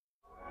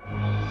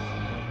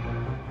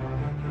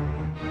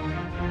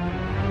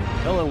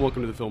Hello and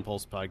welcome to the Film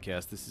Pulse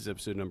Podcast. This is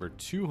episode number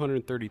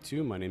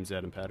 232. My name's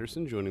Adam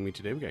Patterson. Joining me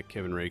today, we got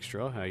Kevin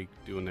Rakestraw. How you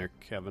doing there,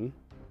 Kevin?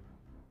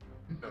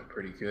 I'm doing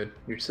pretty good.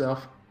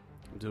 Yourself?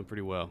 I'm doing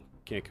pretty well.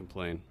 Can't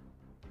complain.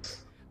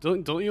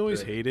 Don't you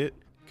always hate it?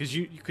 Because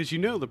you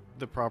know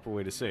the proper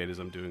way to say it is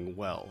I'm doing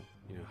well.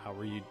 You know, how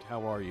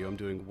are you? I'm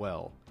doing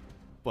well.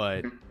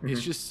 But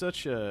it's just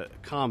such a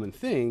common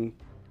thing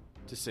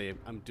to say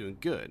I'm doing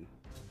good.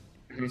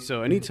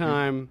 So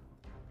anytime,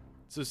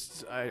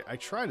 just I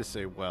try to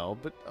say well,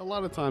 but a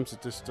lot of times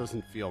it just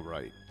doesn't feel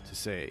right to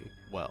say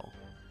well.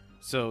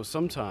 So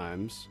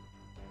sometimes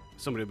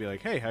somebody will be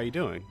like, "Hey, how you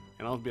doing?"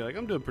 And I'll be like,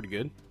 "I'm doing pretty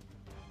good."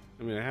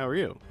 I mean, how are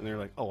you? And they're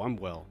like, "Oh, I'm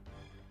well."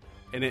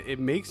 And it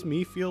makes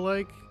me feel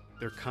like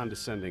they're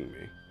condescending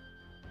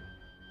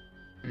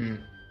me.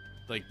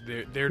 Like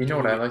they're You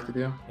know doing what I it, like to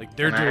do? like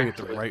they're And doing it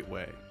the right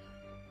way.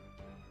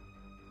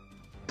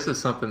 This is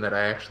something that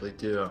I actually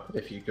do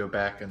if you go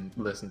back and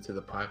listen to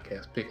the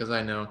podcast, because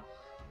I know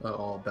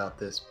all about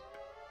this.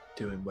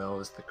 Doing well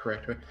is the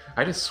correct way.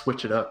 I just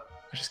switch it up.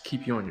 I just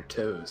keep you on your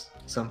toes.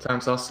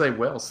 Sometimes I'll say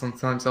well,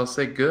 sometimes I'll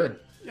say good.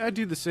 Yeah, I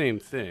do the same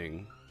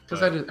thing.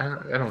 Because I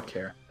don't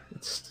care.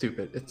 It's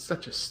stupid. It's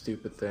such a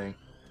stupid thing.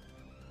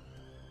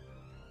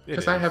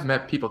 Because I have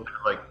met people that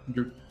are like,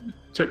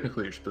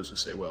 you're supposed to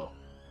say well.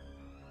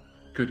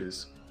 Good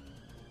is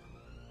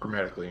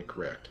grammatically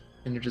incorrect.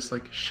 And you're just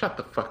like, shut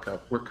the fuck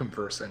up. We're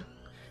conversing.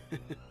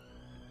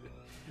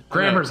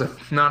 Grammar's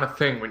not a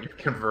thing when you're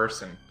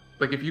conversing.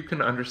 Like, if you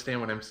can understand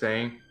what I'm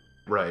saying,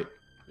 right.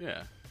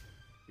 Yeah,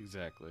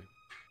 exactly.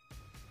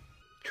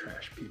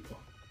 Trash people.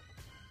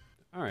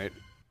 All right.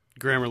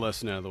 Grammar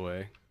lesson out of the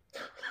way.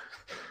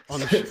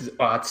 It's an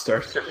odd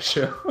start to the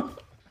show.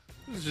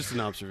 This is just an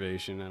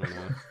observation. I don't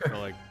know. I feel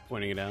like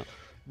pointing it out.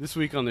 This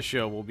week on the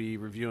show, we'll be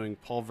reviewing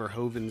Paul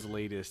Verhoeven's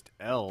latest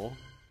Elle,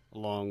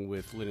 along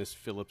with Linus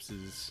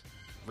Phillips's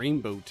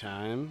Rainbow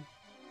Time.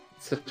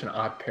 It's such an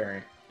odd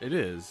pairing. It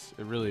is.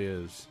 It really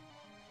is.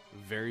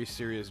 Very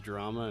serious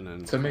drama.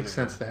 And So it makes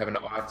sense to have an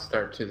odd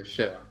start to the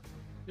show.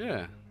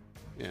 Yeah.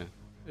 Yeah.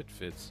 It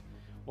fits.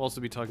 We'll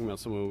also be talking about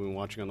some we've been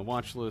watching on the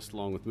watch list,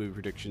 along with movie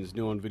predictions,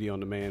 new on video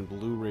on demand,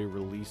 Blu-ray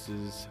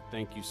releases.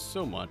 Thank you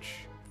so much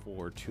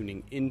for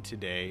tuning in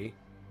today.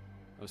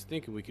 I was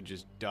thinking we could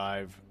just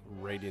dive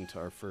right into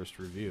our first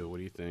review. What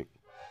do you think?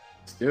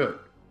 Let's do it.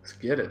 Let's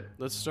get it.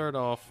 Let's start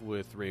off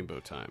with Rainbow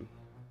Time.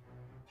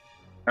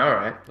 All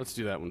right. Let's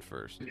do that one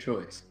first. Good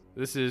choice.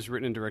 This is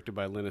written and directed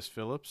by Linus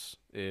Phillips.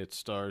 It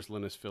stars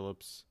Linus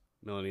Phillips,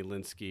 Melanie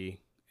Lynskey,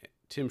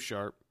 Tim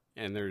Sharp,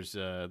 and there's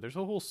a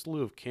whole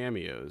slew of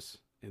cameos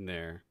in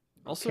there.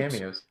 Also,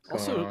 Cameos.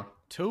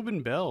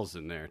 Tobin Bell's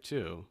in there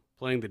too,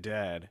 playing the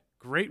dad.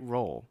 Great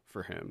role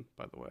for him,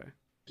 by the way.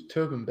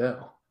 Tobin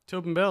Bell.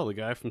 Tobin Bell, the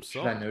guy from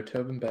Saw. Should I know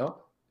Tobin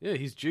Bell? Yeah,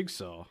 he's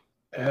Jigsaw.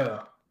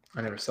 Oh,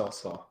 I never saw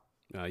Saw.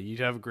 You'd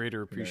have a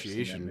greater I've never seen that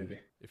appreciation movie.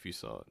 if you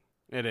saw it.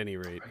 At any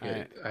rate,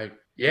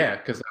 Yeah,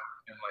 because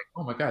I'm like,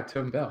 oh my god,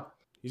 Tobin Bell.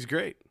 he's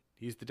great.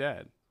 He's the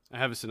dad. I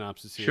have a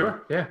synopsis here.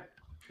 Sure, yeah.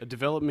 A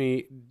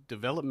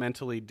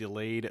developmentally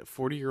delayed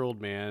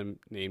 40-year-old man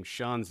named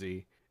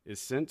Shanzi is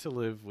sent to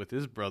live with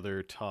his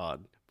brother,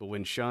 Todd. But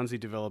when Shanzi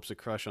develops a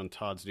crush on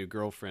Todd's new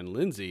girlfriend,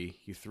 Lindsay,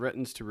 he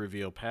threatens to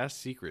reveal past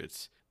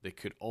secrets that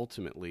could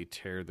ultimately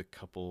tear the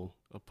couple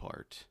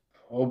apart.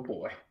 Oh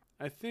boy.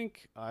 I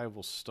think I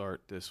will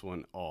start this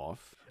one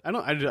off.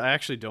 I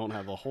actually don't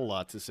have a whole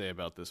lot to say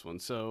about this one.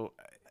 So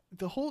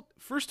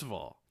first of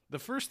all, the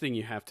first thing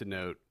you have to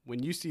note,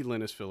 when you see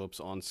Linus Phillips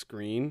on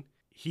screen,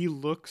 he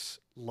looks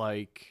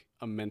like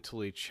a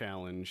mentally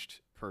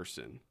challenged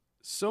person.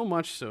 So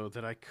much so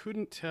that I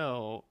couldn't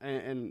tell,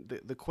 and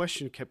the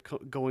question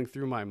kept going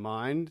through my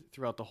mind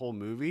throughout the whole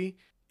movie,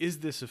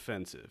 is this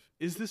offensive?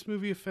 Is this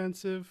movie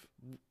offensive?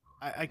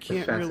 I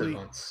can't Offensive really...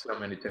 on so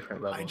many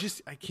different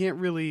levels. I can't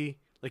really...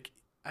 Like,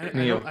 I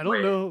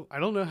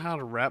don't know how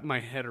to wrap my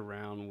head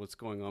around what's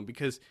going on,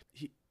 because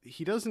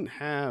he doesn't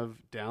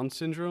have Down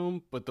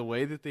syndrome, but the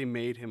way that they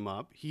made him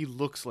up, he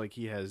looks like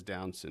he has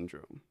Down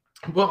syndrome.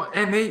 Well,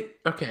 and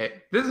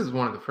this is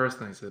one of the first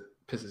things that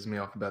pisses me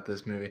off about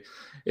this movie,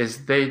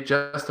 is they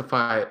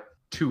justify it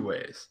two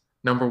ways.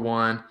 Number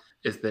one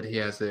is that he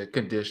has a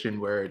condition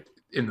where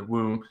in the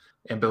womb,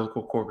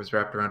 umbilical cord was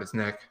wrapped around his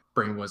neck,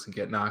 brain wasn't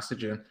getting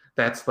oxygen.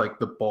 That's like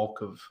the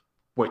bulk of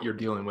what you're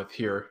dealing with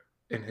here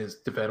in his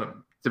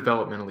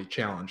developmentally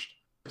challenged.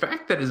 The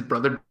fact that his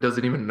brother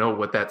doesn't even know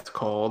what that's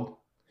called,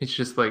 he's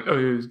just like,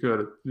 oh, he's got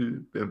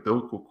an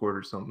umbilical cord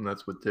or something.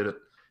 That's what did it.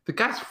 The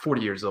guy's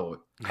 40 years old.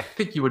 I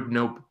think you would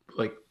know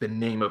like the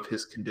name of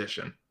his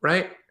condition,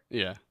 right?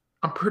 Yeah.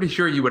 I'm pretty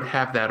sure you would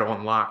have that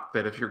on lock,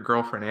 that if your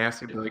girlfriend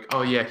asks you, be like,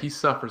 oh yeah, he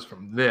suffers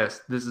from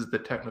this. This is the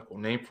technical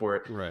name for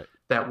it. Right.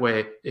 That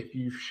way, if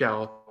you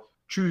shall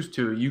choose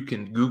to, you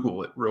can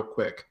Google it real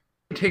quick.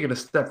 Take it a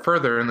step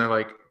further, and they're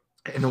like,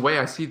 and the way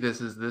I see this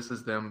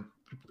is them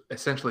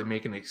essentially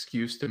making an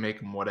excuse to make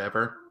him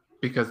whatever,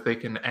 because they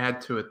can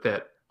add to it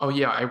that, oh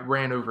yeah, I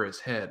ran over his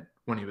head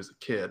when he was a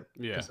kid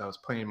because I was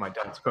playing my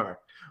dad's car,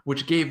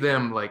 which gave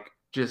them like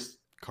just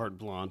carte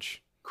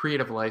blanche.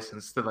 creative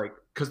license to like,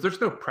 because there's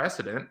no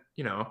precedent,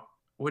 you know.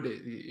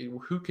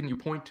 Who can you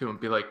point to and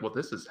be like, well,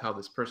 this is how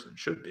this person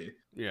should be?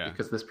 Yeah.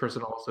 Because this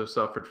person also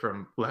suffered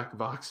from lack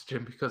of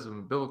oxygen because of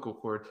umbilical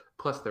cord,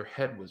 plus their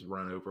head was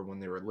run over when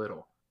they were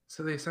little.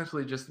 So they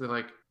essentially just, they're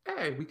like,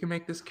 hey, we can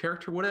make this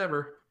character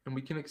whatever, and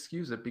we can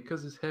excuse it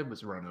because his head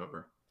was run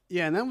over.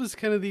 Yeah, and that was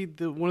kind of the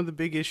one of the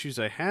big issues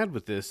I had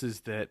with this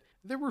is that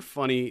there were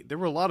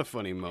a lot of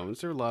funny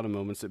moments. There were a lot of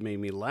moments that made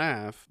me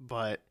laugh,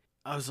 but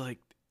I was like,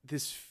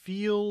 this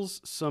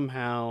feels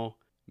somehow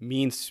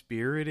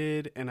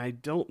mean-spirited, and I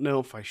don't know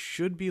if I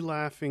should be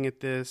laughing at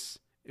this.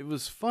 It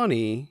was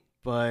funny,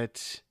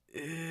 but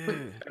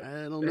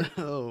I don't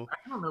know.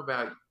 I don't know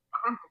about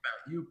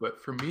you,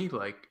 but for me,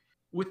 like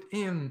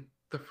within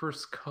the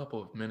first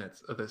couple of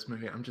minutes of this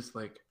movie, I'm just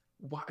like,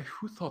 why?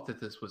 Who thought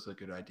that this was a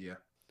good idea?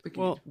 Like,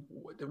 Well,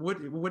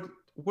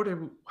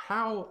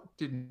 how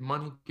did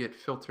money get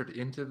filtered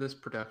into this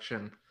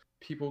production?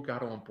 People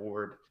got on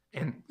board,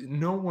 and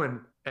no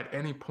one at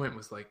any point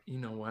was like, you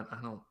know what?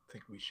 I don't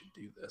think we should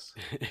do this.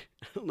 I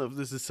don't know if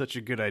this is such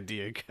a good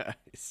idea,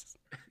 guys.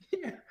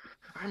 Yeah,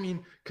 I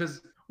mean,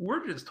 because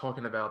we're just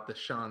talking about the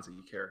Shanzi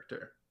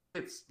character.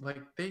 It's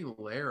like they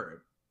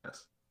layer it.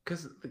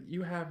 Because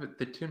you have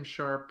the Tim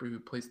Sharp who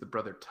plays the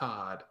brother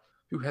Todd,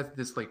 who has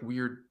this like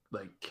weird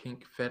like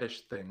kink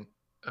fetish thing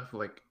of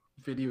like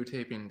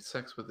videotaping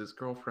sex with his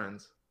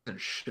girlfriends and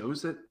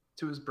shows it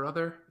to his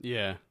brother.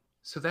 Yeah.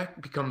 So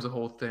that becomes a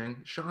whole thing.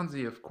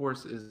 Shanzi, of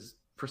course, is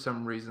for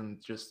some reason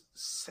just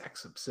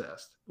sex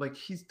obsessed. Like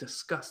he's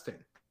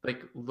disgusting.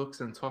 Like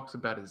looks and talks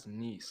about his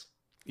niece.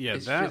 Yeah,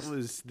 It's that just,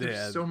 was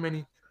there's so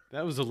many.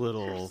 that was a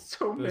little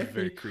So that was many.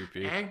 very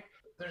creepy.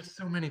 There's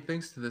so many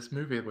things to this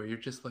movie where you're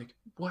just like,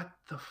 what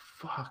the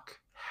fuck?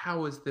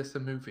 How is this a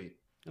movie?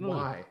 I don't know.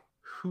 Why?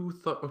 Who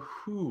thought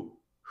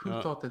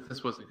that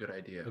this was a good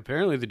idea?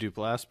 Apparently the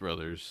Duplass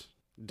brothers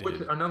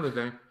did. Another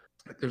thing,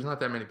 there's not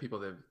that many people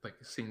that have like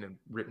seen and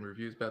written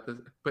reviews about this,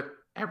 but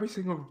every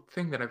single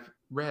thing that I've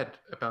read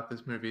about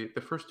this movie,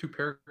 the first two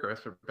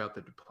paragraphs are about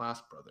the Duplass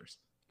brothers.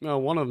 No,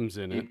 one of them's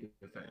in it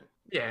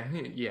Yeah,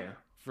 yeah.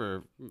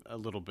 for a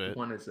little bit.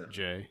 One is in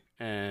Jay,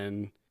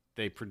 and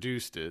they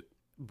produced it.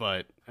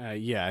 But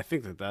yeah, I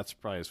think that's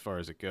probably as far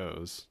as it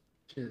goes.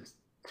 Just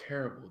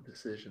terrible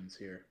decisions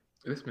here.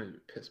 This movie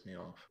pissed me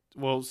off.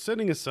 Well,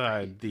 setting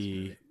aside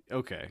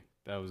okay,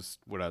 that was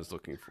what I was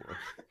looking for.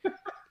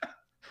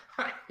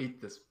 I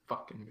hate this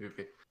fucking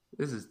movie.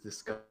 This is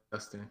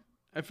disgusting.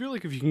 I feel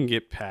like if you can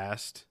get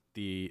past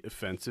the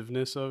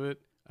offensiveness of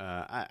it,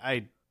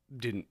 I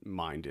didn't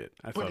mind it.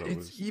 I thought it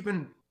was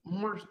even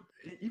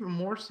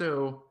more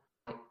so.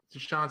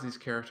 Shanzi's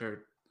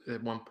character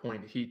at one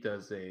point he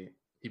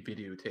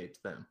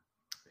videotapes them,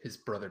 his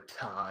brother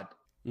Todd,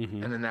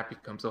 mm-hmm. and then that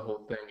becomes a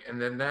whole thing.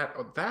 And then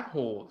that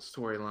whole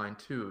storyline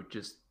too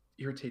just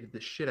irritated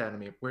the shit out of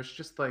me. Where it's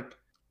just like,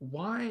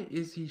 why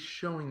is he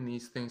showing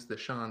these things to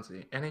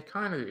Shanzi? And he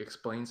kind of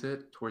explains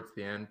it towards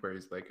the end, where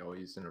he's like, "Oh,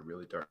 he's in a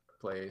really dark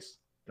place,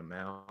 get him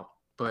out."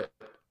 But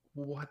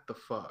what the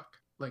fuck?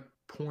 Like,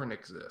 porn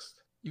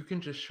exists. You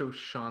can just show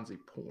Shanzi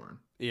porn.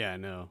 Yeah, I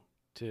know.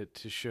 To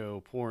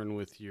show porn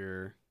with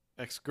your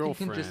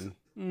ex-girlfriend.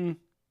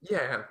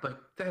 Yeah, like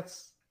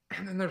that's.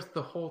 And then there's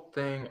the whole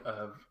thing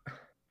of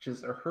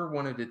just her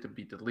wanted it to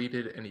be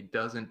deleted, and he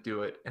doesn't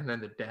do it. And then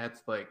the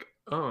dad's like,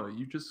 "Oh,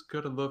 you just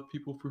gotta love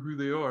people for who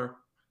they are."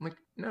 I'm like,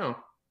 no,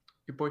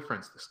 your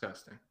boyfriend's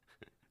disgusting.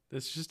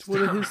 That's just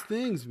one of his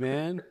things,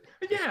 man.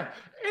 Yeah,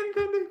 and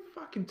then they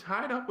fucking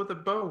tied up with a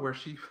bow where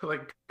she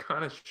like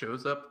kind of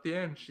shows up at the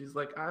end. She's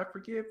like, "I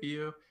forgive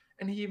you,"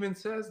 and he even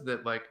says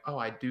that like, "Oh,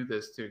 I do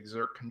this to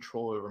exert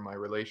control over my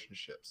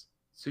relationships."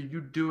 So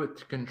you do it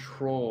to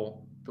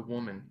control the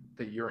woman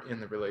that you're in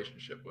the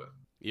relationship with.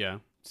 Yeah,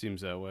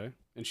 seems that way,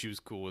 and she was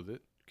cool with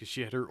it because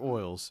she had her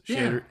oils. She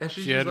had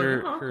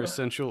her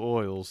essential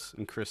oils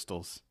and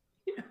crystals.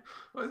 Yeah,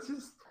 well, it's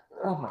just,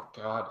 oh my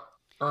god.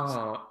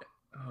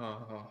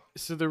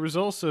 So there was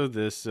also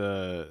this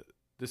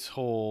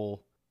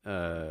whole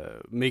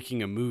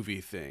making a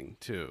movie thing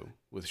too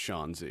with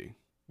Shanzi.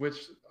 Which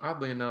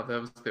oddly enough, that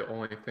was the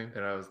only thing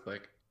that I was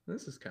like,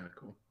 this is kind of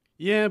cool.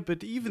 Yeah,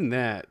 but even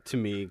that to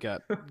me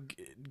got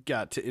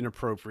to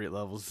inappropriate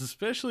levels,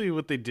 especially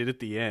what they did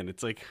at the end.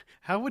 It's like,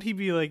 how would he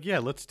be like, "Yeah,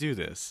 let's do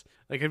this"?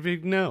 Like, I'd be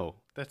like, "No,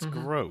 that's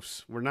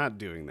gross. We're not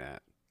doing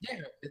that." Yeah,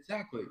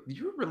 exactly.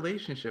 Your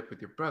relationship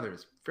with your brother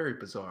is very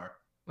bizarre.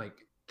 Like,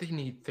 they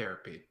need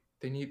therapy.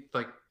 They need,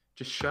 like,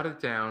 just shut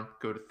it down,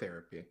 go to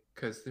therapy,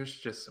 because there's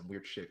just some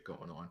weird shit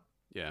going on.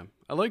 Yeah,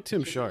 I like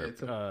Tim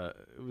Sharp.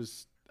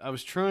 I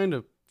was trying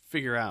to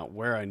figure out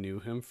where I knew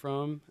him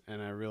from,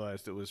 and I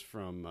realized it was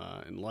from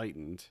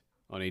Enlightened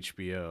on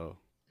HBO.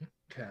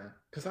 Okay,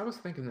 because I was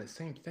thinking the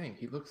same thing.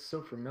 He looks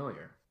so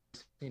familiar.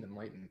 I've seen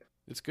Enlightened.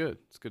 It's good.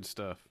 It's good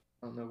stuff.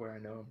 I don't know where I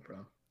know him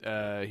from.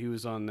 He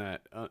was on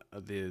that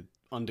the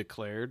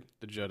Undeclared,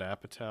 the Judd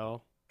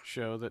Apatow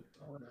show. That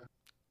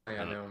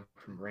I know him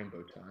from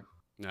Rainbow Time.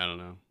 I don't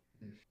know.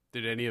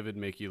 Did any of it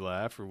make you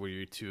laugh, or were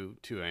you too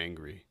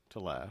angry to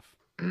laugh?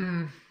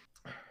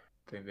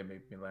 thing that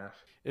made me laugh.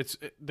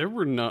 There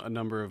were a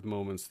number of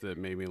moments that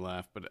made me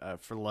laugh,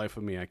 but for the life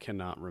of me, I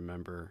cannot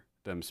remember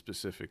them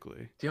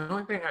specifically. The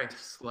only thing I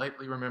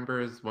slightly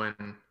remember is when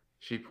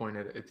she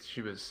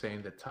was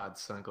saying that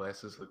Todd's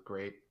sunglasses look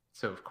great.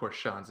 So of course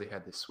Shanzi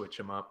had to switch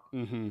them up.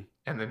 Mm-hmm.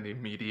 And then the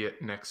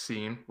immediate next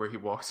scene where he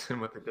walks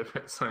in with a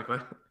different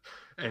sunglass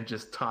and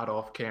just Todd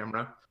off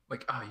camera,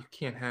 like, oh, you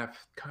can't have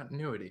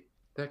continuity.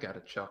 That got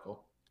a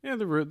chuckle. Yeah,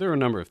 there were a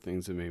number of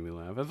things that made me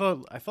laugh.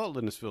 I thought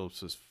Linus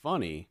Phillips was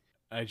funny.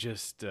 I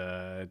just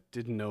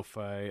didn't know if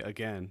I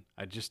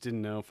just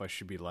didn't know if I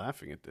should be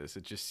laughing at this.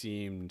 It just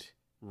seemed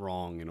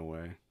wrong in a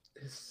way.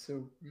 It's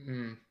so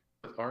with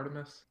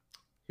Artemis,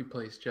 who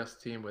plays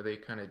Justine, where they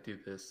kind of do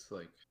this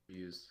like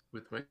use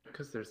with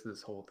because there's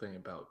this whole thing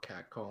about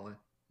catcalling.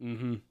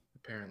 Mm-hmm.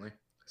 Apparently,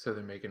 so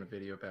they're making a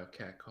video about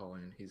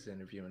catcalling, and he's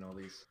interviewing all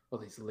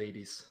these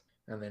ladies,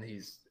 and then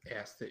he's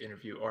asked to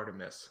interview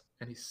Artemis,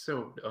 and he's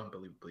so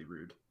unbelievably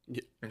rude.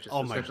 Yeah. And just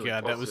oh my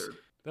god,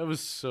 that was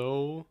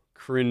so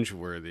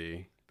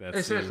cringeworthy. That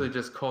essentially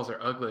just calls her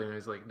ugly, and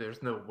he's like,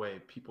 "There's no way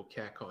people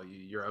catcall you.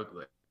 You're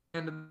ugly."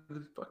 And in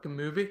the fucking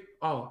movie,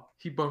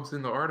 he bumps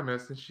into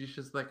Artemis, and she's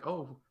just like,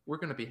 "Oh, we're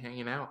gonna be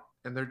hanging out,"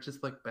 and they're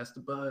just like best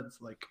of buds,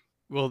 like.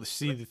 Well,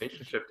 see the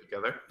relationship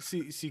together.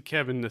 See,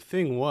 Kevin. The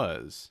thing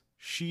was,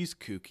 she's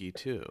kooky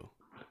too.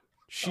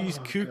 She's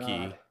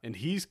kooky, God. And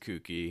he's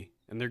kooky,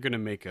 and they're gonna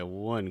make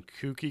one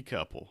kooky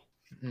couple.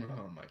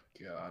 Oh my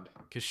god!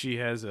 Because she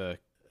has a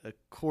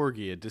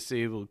corgi, a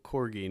disabled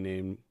corgi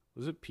named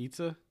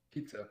Pizza?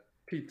 Pizza.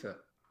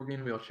 Corgi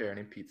in a wheelchair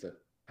named Pizza.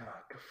 Oh,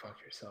 go fuck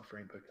yourself,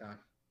 Rainbow Time.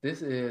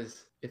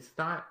 It's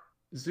not.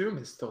 Zoom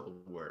is still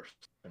the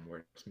worst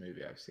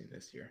movie I've seen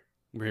this year.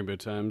 Rainbow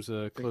Time's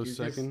a close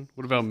second.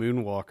 What about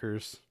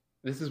Moonwalkers?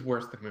 This is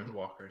worse than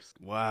Moonwalkers.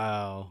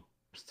 Wow.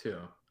 Too.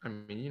 I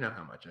mean, you know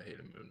how much I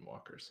hated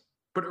Moonwalkers.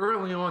 But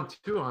early on,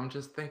 too, I'm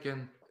just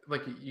thinking,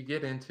 like, you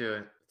get into it,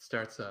 it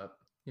starts up,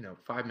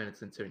 5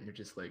 minutes into it, and you're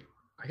just like,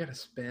 I gotta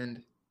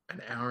spend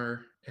an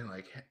hour and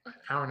like an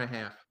hour and a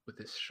half with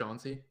this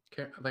Shanzi.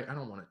 Like, I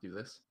don't want to do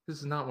this. This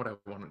is not what I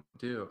want to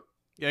do.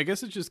 Yeah, I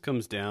guess it just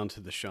comes down to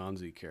the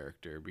Shanzi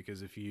character,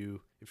 because if you're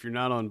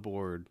not on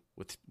board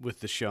with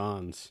the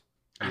Shans,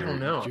 I don't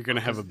know. You're going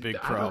to have a big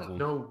problem.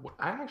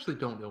 I actually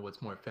don't know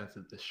what's more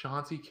offensive, the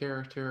Shanzi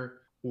character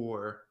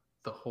or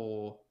the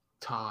whole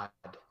Todd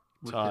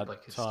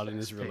and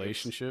his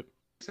relationship.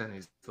 And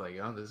he's like,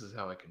 oh, this is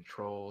how I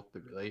control the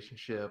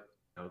relationship.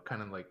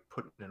 Kind of like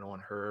putting it on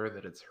her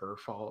that it's her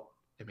fault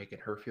and making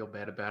her feel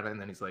bad about it.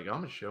 And then he's like, I'm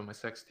going to show my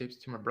sex tapes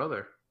to my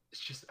brother.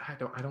 It's just, I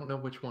don't know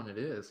which one it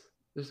is.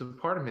 There's a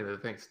part of me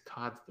that thinks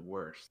Todd's the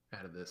worst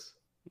out of this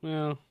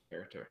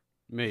character.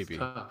 Maybe. It's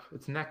tough.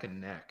 It's neck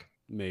and neck.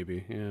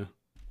 Maybe, yeah.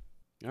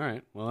 All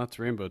right. Well, that's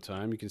Rainbow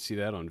Time. You can see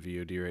that on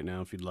VOD right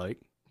now if you'd like.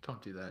 Don't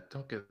do that.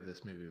 Don't give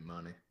this movie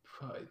money.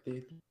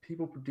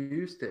 People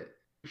produced it.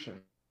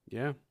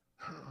 Yeah.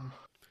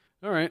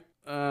 All right.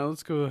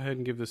 Let's go ahead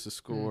and give this a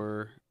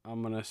score.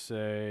 I'm going to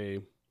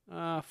say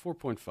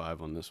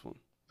 4.5 on this one.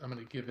 I'm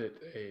going to give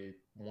it a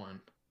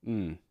 1.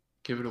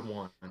 Give it a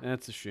 1.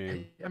 That's a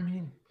shame. I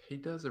mean, he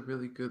does a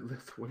really good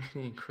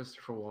Lithuanian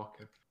Christopher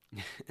Walken.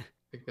 I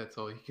think that's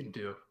all he can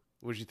do.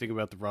 What did you think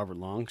about the Robert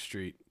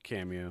Longstreet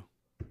cameo?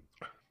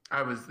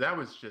 That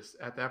was just,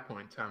 at that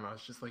point in time, I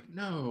was just like,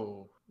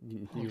 no,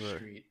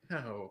 Longstreet,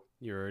 no.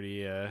 You're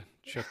already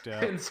checked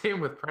out. And same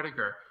with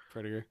Predator.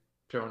 Predator.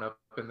 Showing up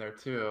in there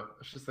too.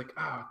 It's just like,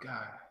 oh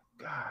God,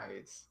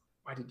 guys,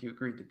 why did you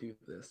agree to do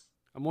this?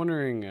 I'm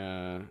wondering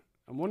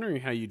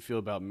how you'd feel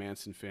about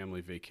Manson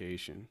Family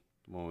Vacation,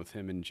 the one with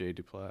him and Jay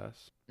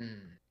Duplass. It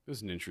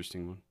was an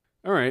interesting one.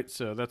 All right,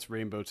 so that's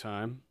Rainbow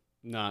Time.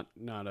 Not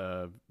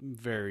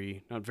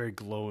very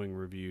glowing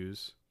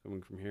reviews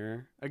coming from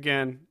here.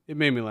 Again, it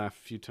made me laugh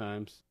a few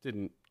times.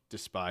 Didn't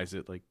despise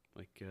it like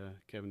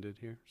Kevin did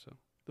here. So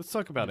let's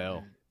talk about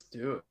Elle. Let's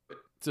do it.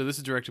 So this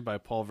is directed by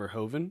Paul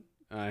Verhoeven.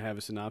 I have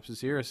a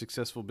synopsis here. A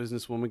successful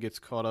businesswoman gets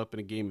caught up in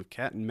a game of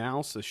cat and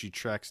mouse as she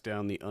tracks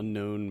down the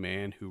unknown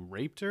man who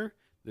raped her.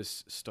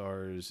 This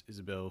stars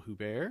Isabelle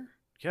Huppert.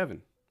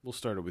 Kevin, we'll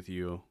start it with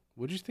you.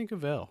 What did you think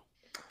of Elle?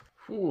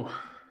 Ooh,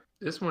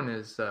 this one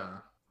is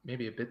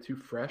maybe a bit too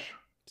fresh.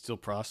 Still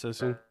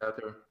processing?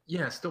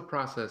 Yeah, still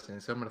processing.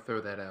 So I'm going to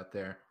throw that out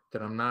there.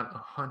 That I'm not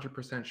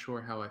 100%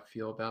 sure how I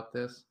feel about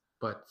this,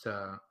 but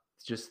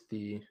just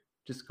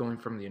going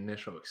from the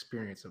initial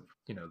experience of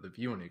the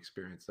viewing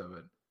experience of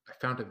it, I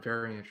found it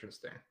very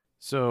interesting.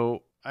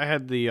 So I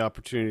had the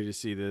opportunity to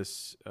see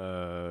this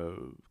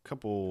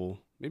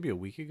maybe a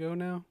week ago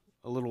now,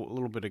 a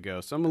little bit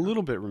ago. So I'm a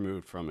little bit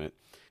removed from it.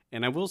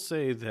 And I will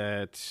say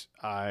that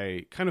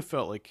I kind of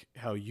felt like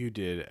how you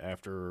did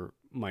after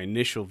my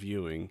initial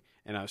viewing.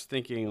 And I was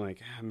thinking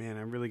like, man,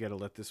 I really got to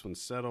let this one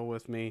settle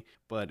with me.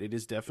 But it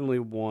is definitely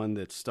one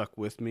that stuck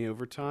with me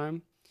over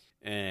time.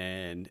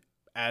 And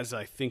as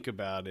I think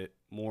about it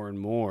more and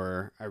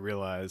more, I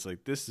realize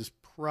like this is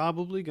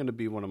probably going to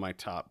be one of my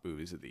top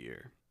movies of the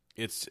year.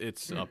 It's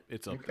up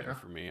there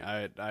for me.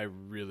 I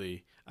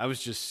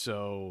was just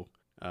so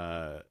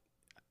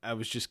I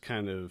was just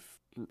kind of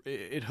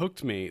it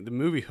hooked me. The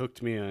movie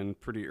hooked me on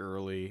pretty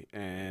early,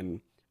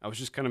 and I was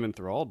just kind of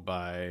enthralled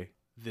by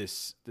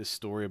this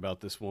story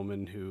about this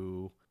woman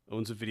who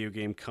owns a video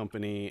game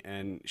company,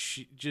 and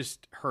she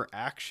just her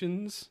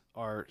actions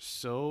are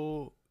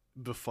so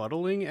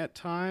befuddling at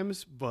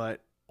times,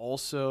 but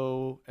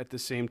also at the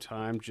same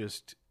time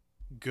just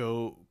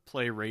go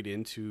play right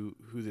into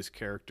who this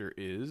character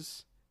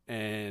is.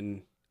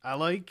 And I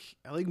like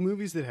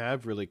movies that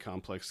have really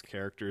complex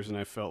characters, and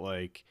I felt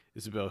like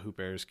Isabelle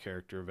Huppert's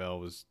character Vel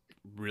was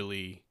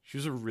she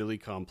was a really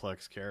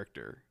complex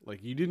character.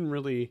 Like you didn't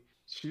really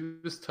She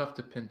was tough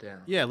to pin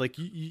down. yeah, like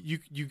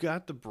you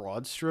got the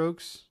broad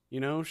strokes. You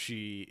know,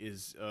 she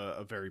is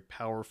a very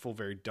powerful,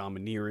 very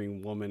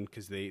domineering woman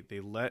because they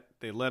let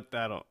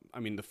that. I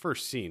mean, the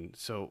first scene.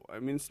 So I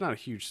mean, it's not a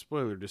huge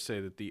spoiler to say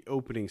that the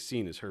opening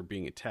scene is her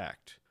being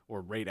attacked,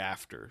 or right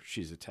after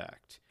she's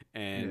attacked,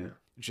 and Yeah.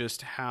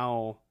 just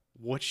how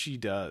what she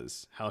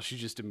does, how she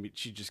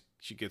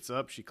gets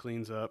up, she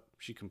cleans up,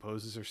 she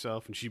composes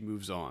herself, and she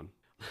moves on.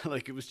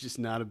 Like it was just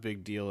not a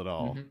big deal at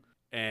all. Hmm.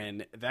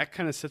 And that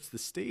kind of sets the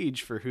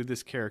stage for who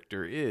this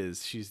character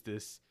is. She's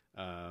this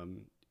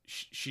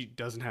she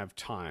doesn't have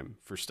time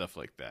for stuff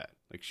like that.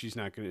 Like she's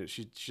not gonna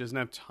she doesn't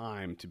have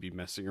time to be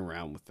messing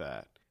around with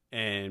that.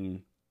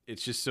 And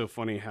it's just so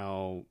funny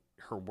how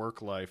her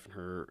work life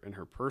and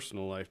her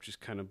personal life just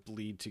kind of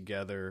bleed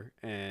together,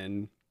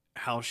 and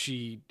how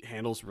she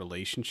handles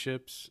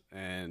relationships,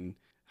 and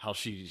how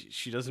she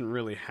doesn't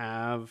really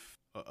have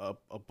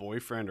a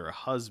boyfriend or a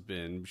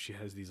husband. She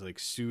has these like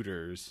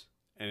suitors,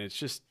 and it's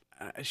just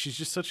she's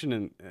just such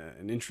an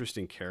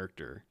interesting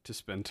character to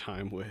spend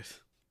time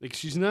with. Like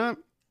she's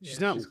Yeah,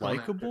 not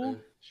likable.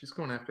 she's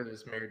going after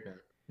this married man.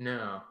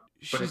 No,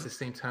 but at She's the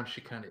same time, she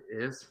kind of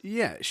is.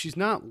 yeah, she's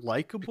not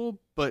likable,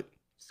 but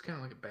She's kind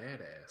of like a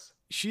badass.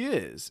 she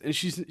is, and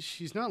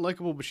she's not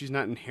likable, but she's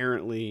not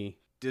inherently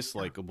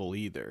dislikable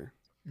either.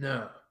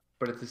 No,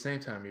 but at the same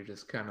time, you're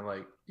just kind of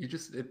like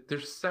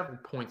there's several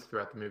points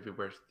throughout the movie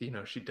where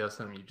she does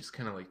something, you just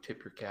kind of like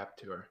tip your cap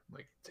to her,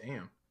 like,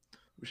 damn,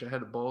 wish I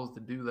had the balls to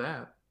do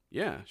that.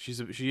 Yeah, she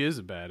is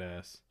a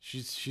badass.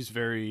 She's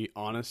very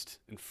honest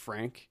and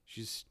frank.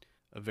 She's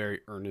a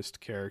very earnest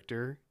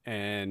character,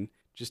 and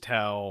just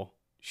how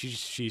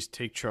she's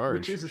take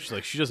charge. Which is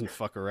She doesn't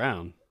fuck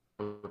around.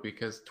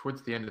 because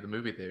towards the end of the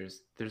movie,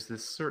 there's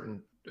this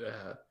certain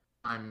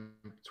time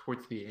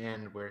towards the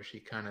end where she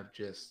kind of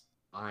just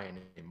lying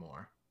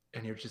anymore,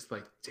 and you're just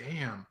like,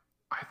 damn,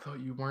 I thought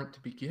you weren't to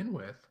begin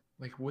with.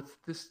 Like, what's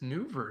this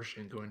new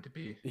version going to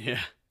be? Yeah,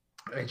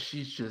 And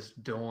she's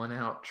just doling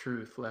out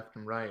truth left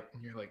and right,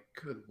 and you're like,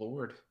 good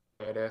lord,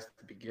 badass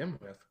to begin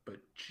with, but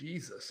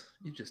Jesus,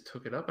 you just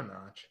took it up a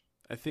notch.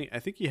 I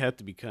think you have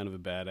to be kind of a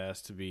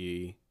badass to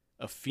be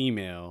a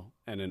female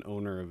and an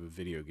owner of a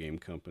video game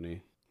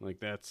company. Like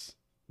that's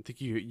I think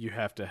you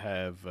have to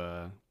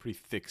have pretty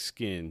thick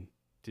skin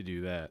to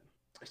do that.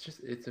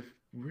 It's a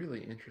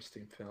really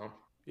interesting film.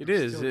 It I'm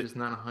is. still just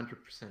not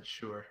 100%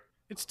 sure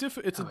It's a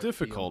how I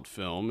difficult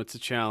feel. film. It's a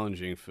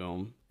challenging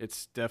film.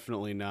 It's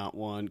definitely not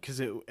one because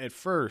at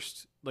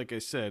first, like I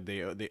said,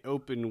 they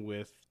open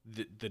with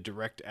the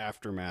direct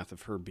aftermath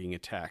of her being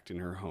attacked in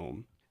her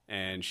home,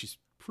 and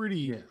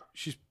Yeah.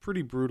 she's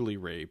pretty brutally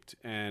raped.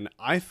 And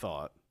I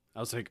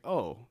was like,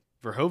 oh,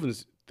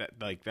 Verhoeven's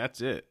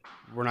that's it.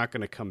 We're not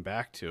going to come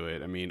back to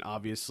it. I mean,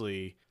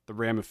 obviously, the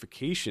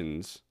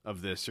ramifications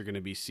of this are going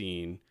to be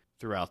seen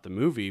throughout the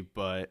movie,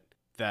 but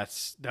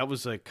that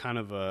was like kind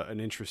of an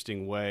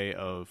interesting way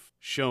of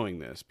showing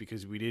this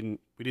because we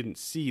didn't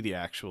see the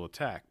actual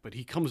attack, but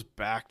he comes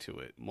back to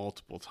it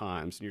multiple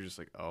times, and you're just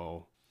like,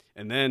 oh.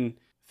 And then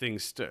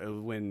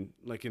when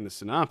like in the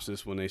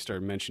synopsis, when they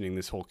start mentioning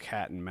this whole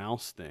cat and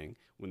mouse thing,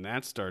 when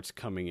that starts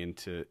coming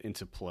into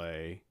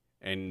play,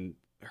 and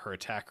her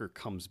attacker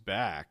comes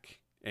back,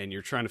 and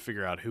you're trying to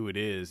figure out who it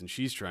is, and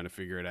she's trying to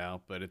figure it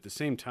out, but at the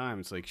same time,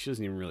 it's like she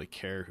doesn't even really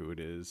care who it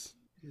is.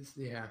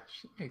 Yeah,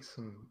 she makes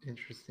some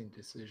interesting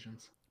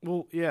decisions.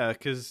 Well, yeah,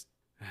 because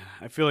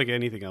I feel like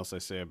anything else I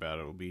say about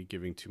it will be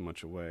giving too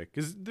much away.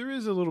 Because there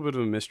is a little bit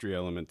of a mystery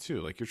element too.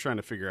 Like you're trying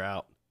to figure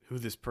out who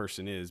this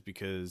person is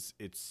because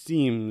it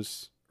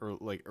seems, or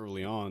like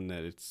early on,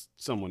 that it's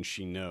someone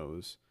she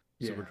knows.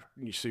 So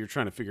Yeah. so you're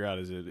trying to figure out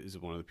is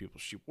it one of the people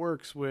she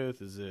works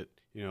with? Is it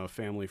a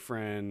family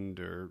friend,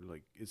 or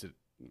like is it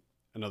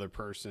another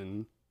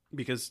person?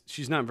 Because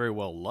she's not very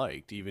well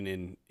liked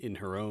even in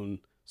her own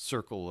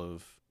circle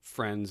of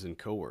friends and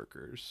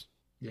coworkers.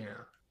 Yeah.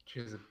 She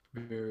has a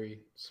very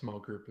small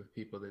group of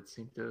people that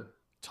seem to,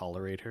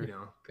 Tolerate her.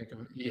 think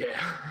of, yeah,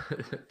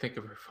 think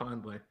of her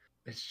fondly.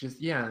 It's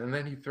just, yeah. And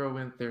then you throw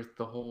in, there's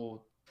the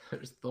whole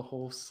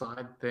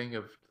side thing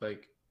of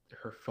like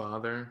her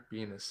father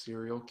being a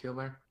serial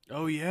killer.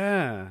 Oh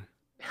yeah,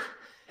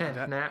 And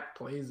that that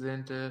plays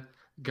into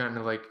kind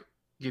of like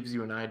gives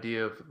you an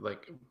idea of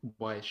like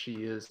why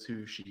she is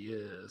who she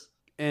is.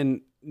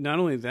 and not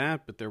only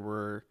that, but there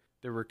were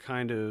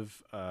kind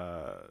of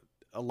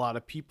a lot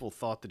of people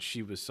thought that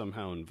she was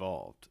somehow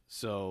involved.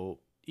 So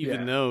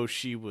even Yeah. though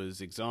she was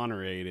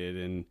exonerated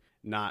and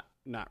not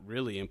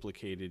really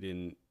implicated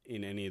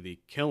in any of the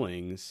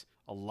killings,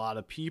 a lot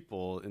of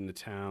people in the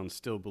town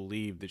still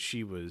believed that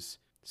she was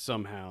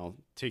somehow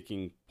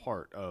taking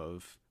part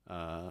of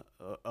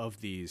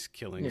these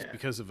killings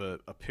because of a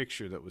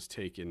picture that was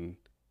taken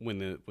when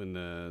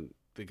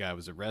the guy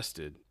was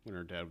arrested, when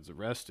her dad was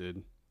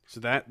arrested. So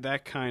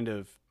that kind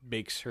of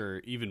makes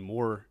her even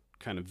more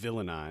kind of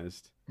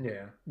villainized.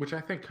 Yeah, which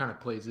I think kind of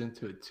plays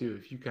into it too.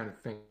 If you kind of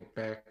think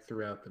back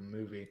throughout the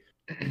movie,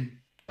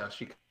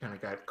 she kind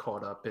of got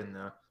caught up in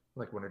the,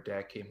 like when her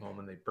dad came home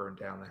and they burned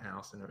down the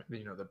house and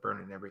they're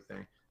burning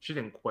everything. She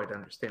didn't quite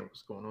understand what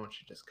was going on.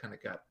 She just kind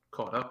of got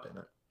caught up in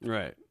it.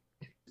 Right.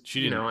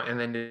 She didn't. And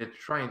then to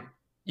try and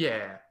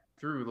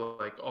through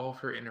like all of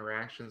her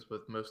interactions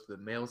with most of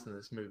the males in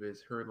this movie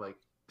is her like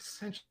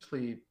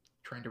essentially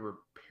trying to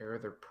repair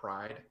their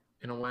pride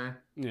in a way.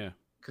 Yeah.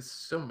 Because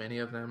so many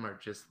of them are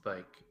just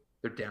like,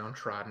 they're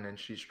downtrodden and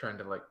she's trying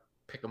to like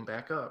pick them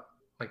back up.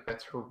 Like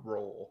that's her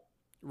role.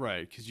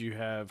 Right, because you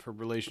have her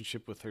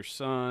relationship with her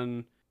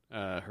son,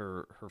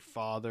 her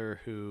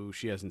father, who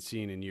she hasn't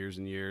seen in years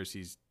and years.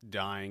 He's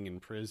dying in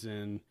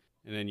prison.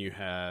 And then you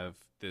have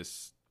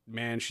this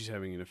man she's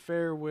having an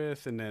affair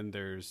with. And then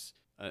there's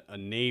a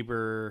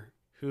neighbor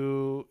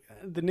who,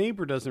 the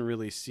neighbor doesn't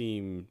really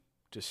seem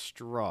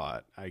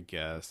distraught, I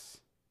guess.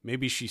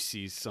 Maybe she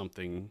sees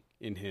something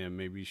in him.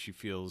 Maybe she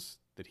feels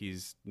that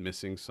he's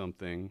missing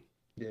something.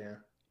 Yeah.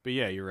 But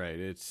yeah, you're right.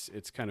 It's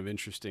kind of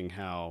interesting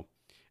how,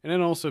 and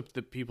then also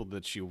the people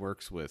that she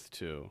works with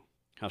too,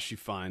 how she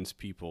finds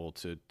people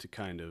to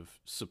kind of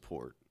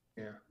support.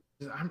 Yeah.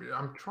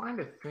 I'm trying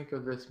to think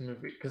of this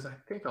movie because I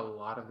think a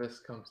lot of this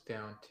comes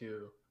down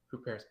to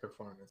Hupert's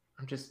performance.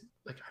 I'm just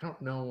like, I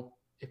don't know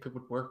if it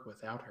would work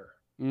without her.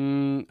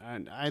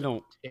 I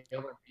don't.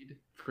 Tailor-made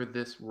for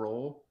this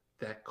role,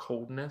 that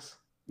coldness.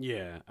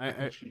 Yeah, I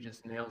think she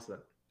just nails it.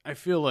 I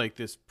feel like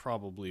this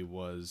probably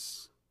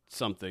was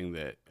something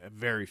that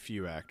very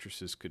few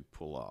actresses could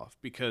pull off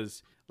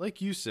because,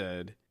 like you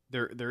said,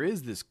 there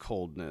is this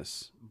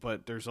coldness,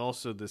 but there's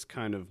also this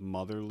kind of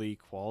motherly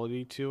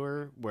quality to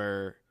her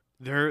where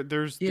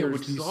there's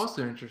which is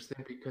also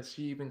interesting because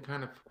she even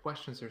kind of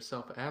questions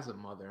herself as a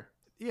mother.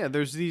 Yeah,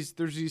 there's these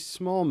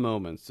small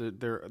moments.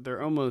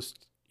 They're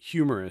almost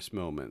humorous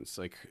moments,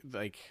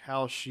 like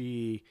how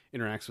she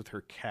interacts with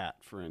her cat,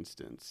 for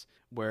instance,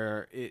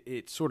 where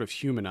it sort of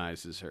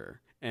humanizes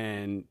her,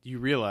 and you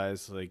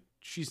realize like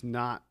she's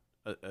not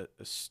a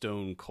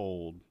stone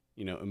cold,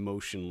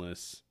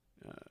 emotionless,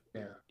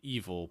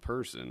 evil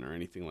person or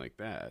anything like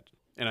that.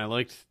 And I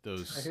liked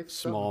those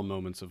small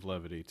moments of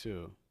levity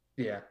too.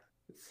 Yeah,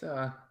 it's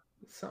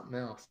something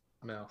else.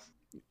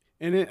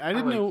 And I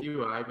didn't know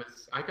you.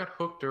 I got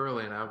hooked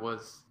early, and I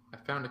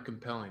found it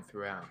compelling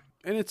throughout.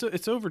 And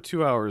it's over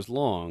 2 hours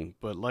long,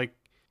 but like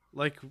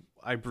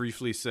I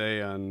briefly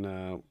say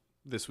on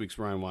this week's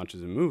Ryan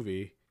Watches a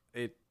Movie,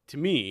 to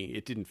me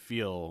it didn't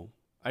feel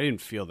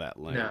that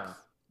length.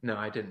 No,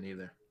 I didn't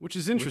either. Which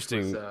is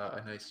interesting. Which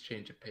was a nice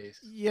change of pace.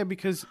 Yeah,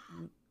 because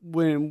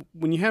when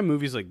you have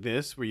movies like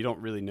this where you don't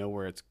really know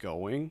where it's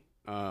going,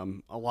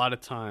 a lot of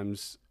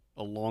times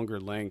a longer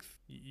length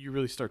you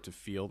really start to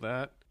feel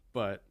that.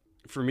 But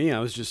for me, I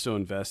was just so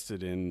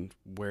invested in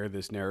where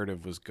this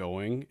narrative was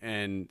going,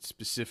 and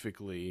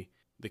specifically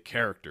the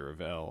character of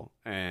Elle,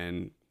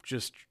 and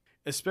just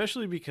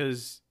especially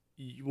because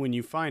when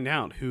you find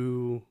out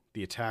who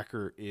the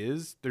attacker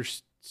is,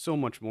 there's so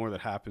much more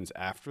that happens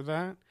after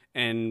that,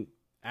 and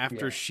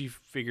after she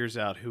figures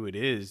out who it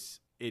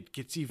is, it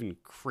gets even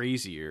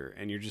crazier,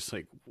 and you're just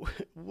like,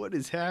 what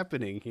is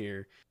happening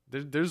here?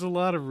 There's a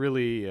lot of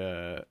really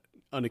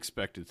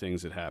unexpected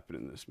things that happen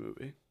in this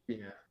movie.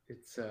 Yeah,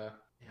 it's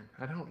man,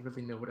 I don't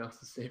really know what else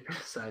to say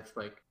besides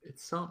like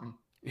it's something.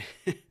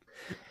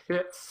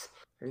 it's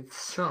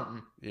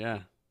something. Yeah,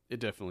 it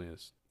definitely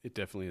is. It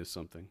definitely is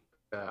something.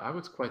 I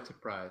was quite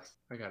surprised.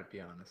 I got to be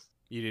honest.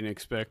 You didn't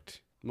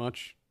expect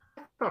much?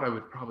 I thought I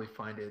would probably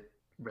find it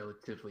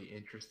relatively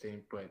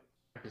interesting, but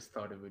I just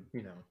thought it would,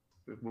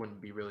 it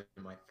wouldn't be really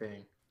my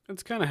thing.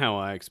 That's kind of how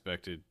I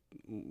expected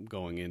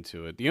going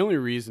into it. The only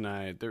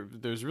reason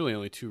there's really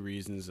only two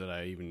reasons that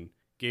I even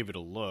gave it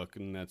a look,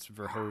 and that's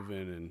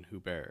Verhoeven and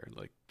Hubert.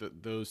 Like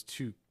those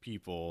two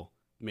people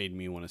made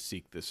me want to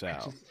seek this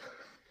out.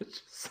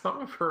 Just some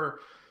of her,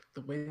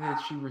 the way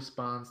that she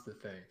responds to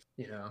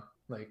things,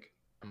 like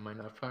I might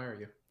not fire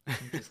you. I'm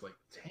just like,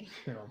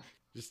 damn.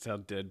 Just how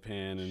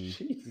deadpan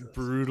and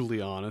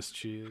brutally honest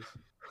she is.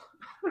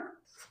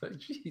 It's like,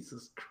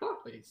 Jesus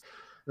Christ.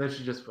 And then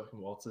she just fucking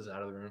waltzes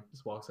out of the room,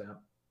 just walks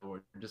out,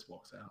 or just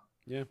walks out.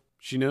 Yeah,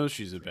 she knows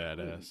she's a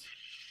badass.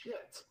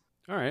 Shit.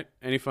 All right.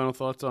 Any final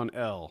thoughts on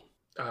Elle?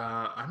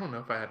 I don't know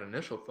if I had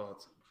initial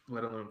thoughts,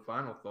 let alone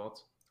final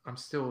thoughts. I'm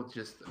still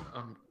just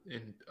I'm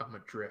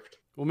adrift.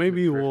 Well,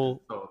 maybe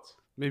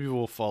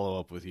we'll follow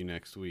up with you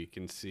next week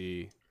and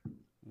see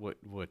what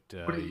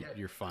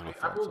your final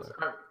thoughts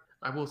are.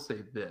 I will say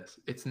this: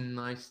 it's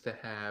nice to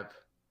have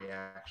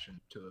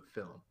reaction to a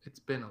film. It's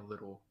been a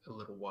little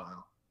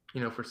while,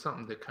 for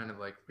something that kind of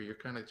like where you're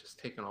kind of just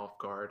taken off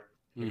guard.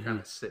 You're kind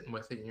of sitting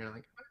with it, and you're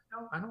like,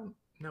 I don't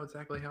know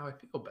exactly how I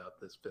feel about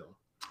this film.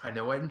 I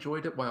know I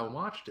enjoyed it while I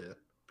watched it,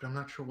 but I'm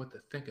not sure what to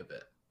think of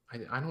it.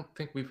 I don't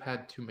think we've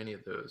had too many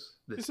of those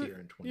Is this it? year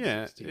in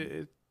Yeah, 2016,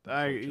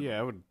 yeah,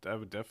 unfortunately. I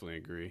would definitely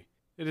agree.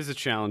 It is a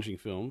challenging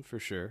film for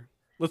sure.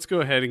 Let's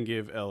go ahead and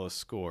give Elle a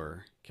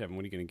score. Kevin,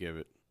 what are you going to give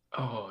it?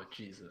 Oh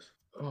Jesus.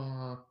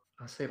 I'll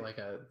say like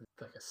a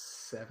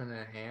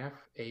 7.5,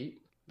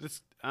 8.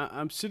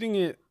 I'm sitting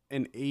at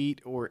an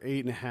 8 or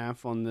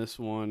 8.5 on this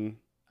one.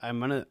 I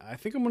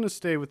think I'm gonna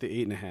stay with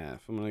the 8.5.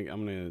 I'm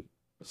gonna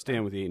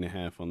stand with the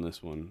 8.5 on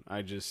this one.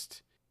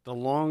 The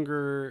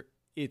longer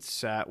it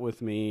sat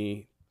with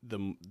me,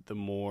 the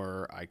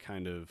more I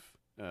kind of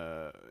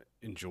uh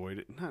enjoyed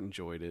it. Not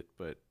enjoyed it,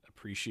 but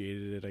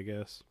appreciated it, I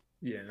guess.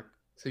 Yeah.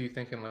 So you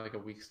think in like a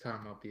week's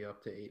time I'll be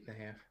up to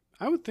 8.5?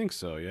 I would think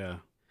so, yeah,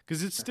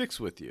 because it sticks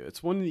with you.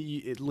 It's one that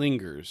it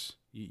lingers.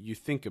 You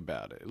think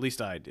about it. At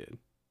least I did.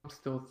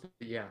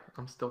 Yeah,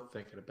 I'm still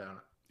thinking about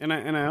it. And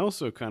I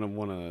also kind of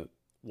want to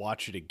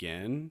watch it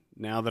again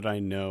now that I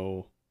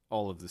know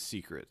all of the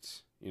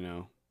secrets,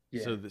 Yeah.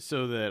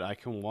 so that I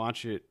can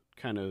watch it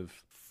kind of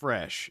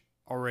fresh,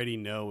 already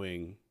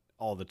knowing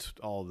all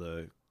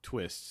the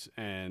twists,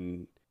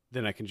 and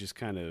then I can just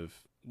kind of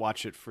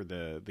watch it for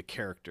the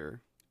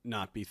character,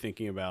 not be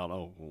thinking about,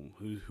 oh, well,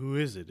 who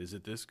is it? Is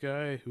it this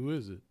guy? Who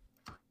is it?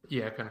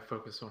 Yeah, kind of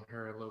focus on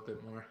her a little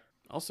bit more.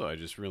 Also, I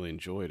just really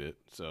enjoyed it,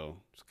 so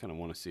just kind of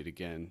want to see it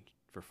again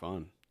for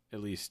fun.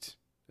 At least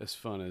as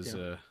fun as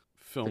Yeah. a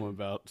film The,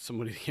 about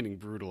somebody getting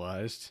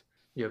brutalized.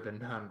 the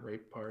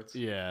non-rape parts.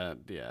 Yeah,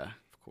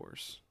 of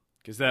course,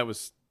 because that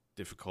was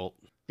difficult.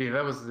 Yeah,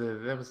 that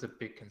was a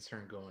big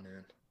concern going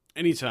in.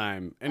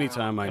 Anytime I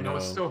And know.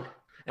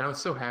 I was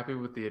so happy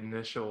with the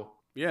initial.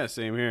 Yeah,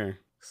 same here.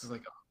 This is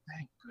like, oh,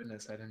 thank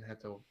goodness I didn't have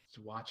to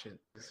watch it.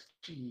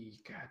 Gee,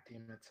 god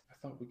damn it! I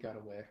thought we got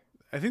away.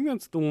 I think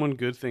that's the one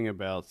good thing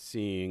about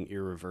seeing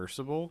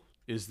Irreversible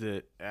is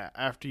that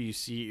after you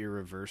see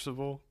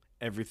Irreversible,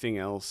 everything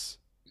else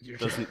You're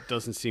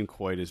doesn't seem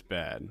quite as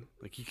bad.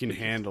 Like you can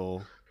just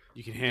handle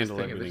thinking, there's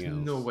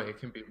everything no else. way it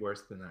can be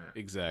worse than that.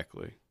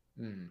 Exactly.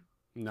 Mm.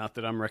 Not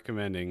that I'm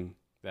recommending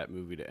that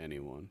movie to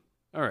anyone.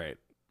 All right,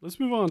 let's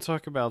move on and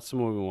talk about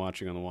some we've been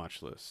watching on the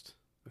watch list.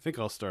 I think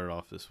I'll start it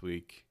off this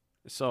week.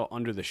 I saw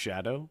Under the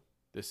Shadow.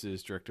 This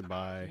is directed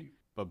by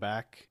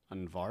Babak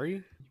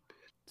Anvari.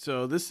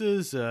 So this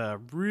is a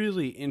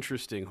really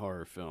interesting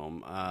horror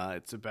film.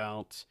 It's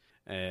about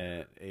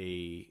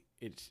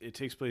it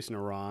takes place in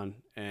Iran,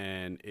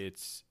 and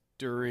it's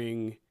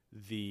during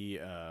the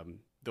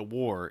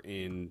war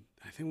in,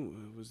 I think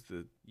it was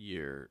the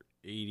year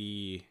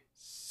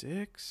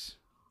 86.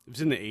 It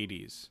was in the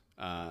 80s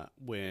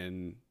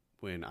when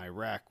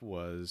Iraq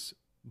was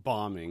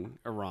bombing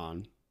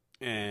Iran,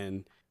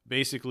 and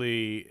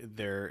basically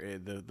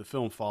the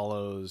film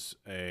follows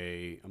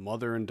a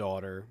mother and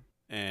daughter,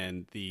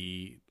 and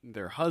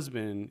their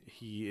husband,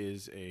 he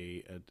is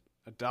a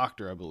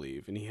doctor, I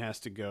believe, and he has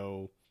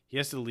to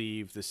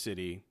leave the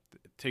city.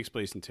 It takes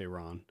place in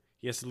Tehran.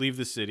 He has to leave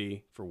the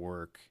city for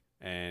work,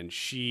 and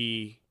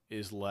she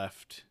is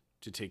left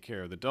to take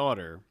care of the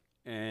daughter.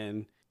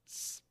 And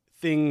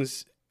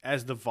things,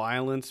 as the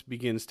violence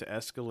begins to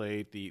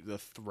escalate, the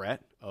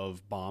threat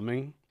of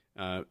bombing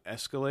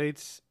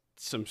escalates.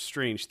 Some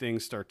strange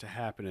things start to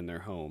happen in their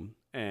home,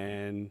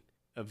 and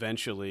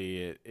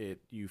eventually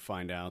you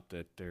find out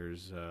that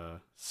there's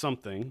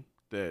something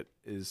that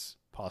is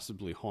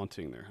possibly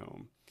haunting their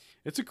home.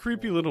 It's a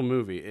creepy little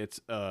movie. It's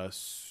a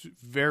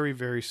very,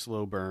 very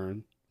slow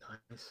burn.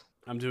 Nice.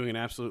 I'm doing an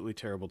absolutely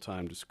terrible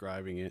time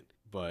describing it,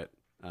 but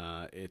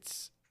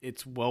it's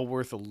well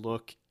worth a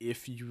look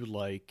if you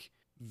like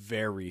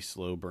very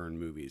slow burn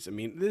movies. I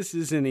mean, this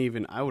isn't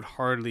even, I would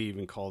hardly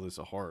even call this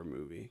a horror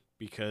movie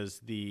because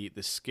the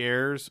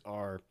scares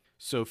are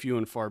so few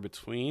and far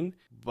between,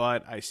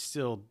 but I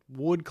still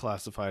would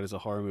classify it as a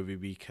horror movie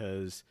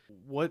because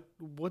what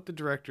the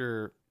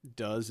director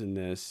does in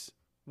this,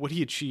 what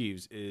he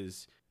achieves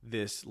is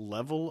this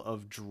level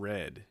of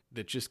dread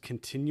that just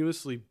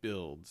continuously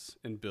builds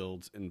and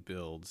builds and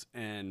builds,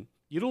 and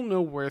you don't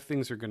know where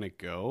things are going to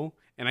go.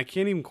 And I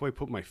can't even quite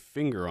put my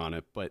finger on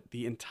it, but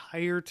the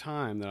entire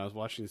time that I was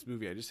watching this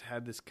movie, I just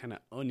had this kind of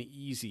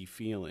uneasy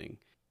feeling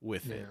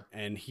with it.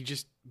 And he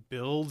just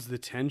builds the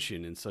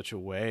tension in such a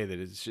way that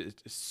it's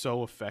just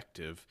so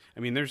effective. I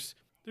mean, there's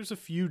a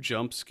few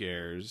jump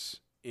scares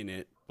in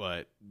it,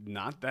 but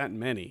not that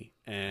many.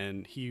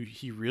 And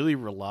he really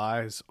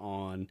relies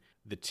on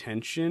the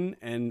tension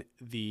and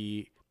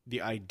the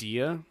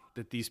idea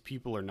that these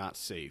people are not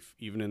safe,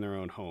 even in their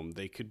own home.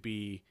 They could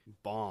be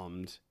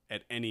bombed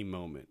at any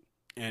moment.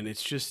 And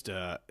it's just,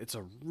 it's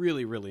a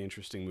really, really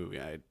interesting movie.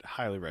 I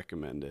highly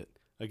recommend it.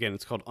 Again,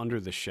 it's called Under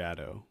the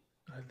Shadow.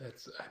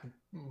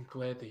 I'm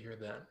glad to hear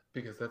that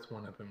because that's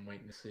one I've been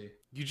waiting to see.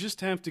 You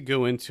just have to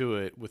go into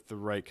it with the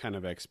right kind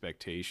of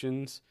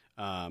expectations,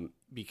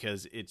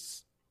 because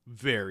it's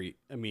very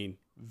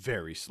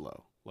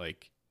slow.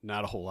 Like,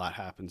 not a whole lot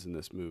happens in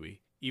this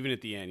movie. Even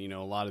at the end,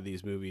 a lot of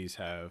these movies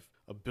have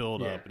a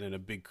build up and then a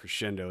big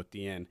crescendo at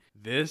the end.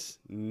 This,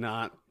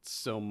 not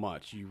so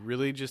much. You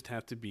really just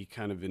have to be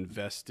kind of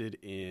invested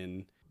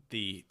in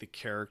the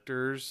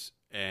characters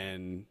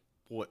and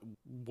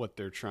what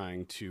they're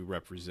trying to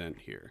represent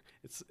here.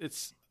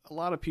 It's a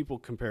lot of people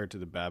compare it to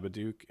the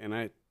Babadook, and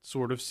I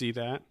sort of see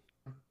that,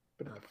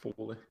 but not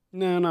fully.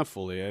 No, not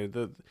fully.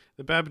 The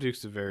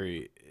Babadook's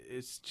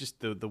it's just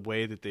the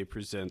way that they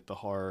present the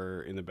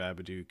horror in the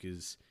Babadook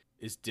is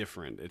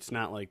different. It's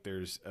not like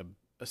there's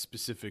a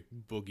specific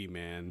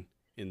boogeyman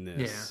in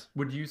this. Yeah.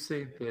 Would you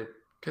say that?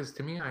 Because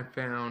to me, I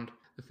found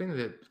the thing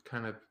that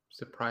kind of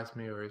surprised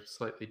me or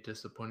slightly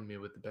disappointed me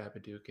with the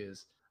Babadook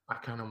is I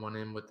kind of went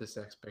in with this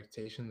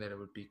expectation that it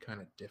would be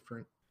kind of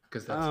different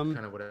because that's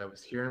kind of what I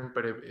was hearing,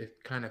 but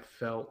it kind of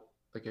felt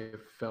like it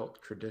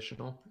felt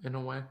traditional in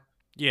a way.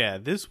 Yeah,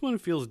 this one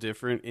feels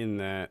different in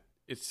that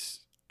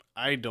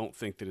I don't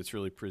think that it's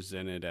really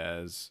presented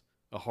as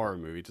a horror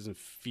movie. It doesn't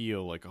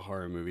feel like a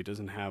horror movie. It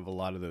doesn't have a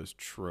lot of those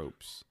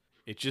tropes.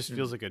 It just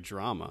feels like a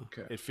drama.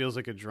 Okay. It feels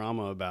like a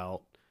drama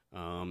about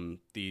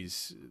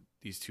these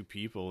two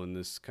people in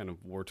this kind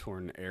of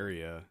war-torn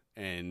area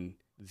and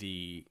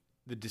the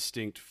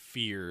distinct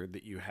fear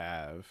that you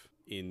have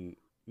in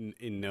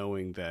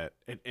knowing that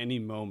at any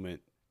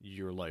moment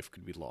your life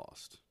could be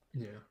lost.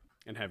 Yeah.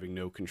 And having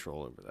no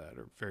control over that,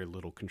 or very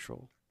little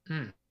control.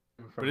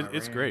 But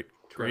it's great.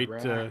 Great.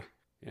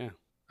 Yeah.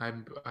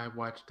 I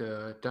watched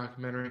a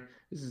documentary.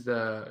 This is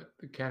the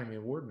Academy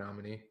Award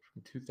nominee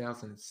from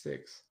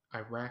 2006,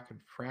 Iraq and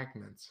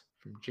Fragments,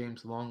 from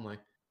James Longley.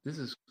 This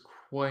is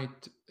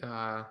quite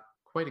a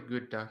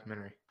good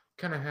documentary.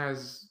 Kind of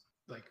has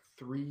like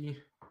I think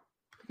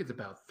it's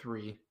about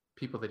three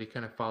people that he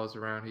kind of follows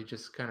around. He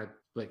just kind of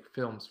like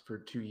films for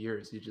 2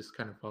 years. He just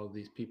kind of follows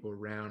these people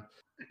around.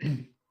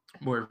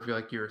 More of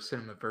like your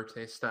cinema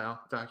verte style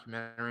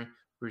documentary.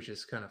 We're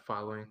just kind of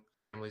following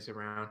families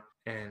around,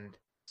 and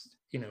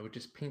it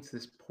just paints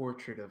this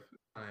portrait of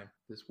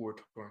this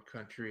war-torn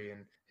country,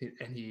 and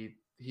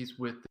he's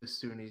with the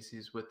Sunnis,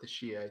 he's with the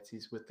Shiites,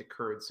 he's with the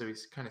Kurds, so he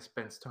kind of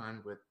spends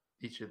time with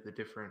each of the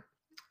different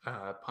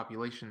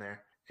population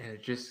there, and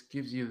it just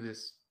gives you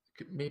this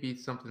maybe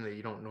something that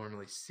you don't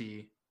normally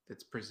see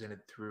that's presented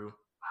through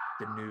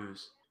the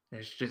news. And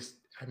it's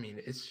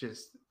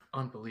just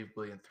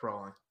unbelievably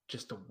enthralling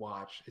just to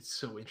watch. It's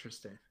so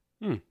interesting.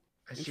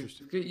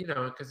 Interesting.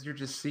 Because you're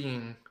just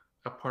seeing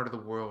a part of the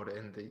world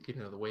and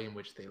the way in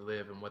which they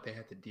live and what they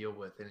had to deal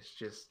with, and it's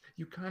just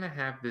you kind of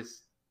have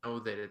this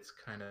that it's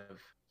kind of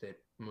that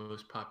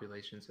most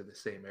populations are the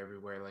same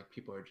everywhere. Like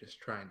people are just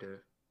trying to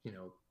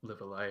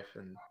live a life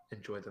and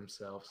enjoy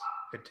themselves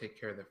and take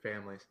care of their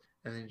families,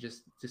 and then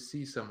just to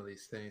see some of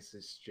these things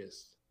is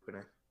just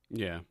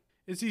yeah.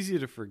 It's easy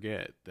to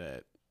forget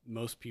that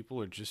most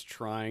people are just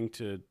trying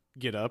to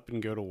get up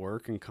and go to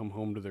work and come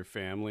home to their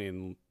family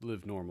and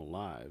live normal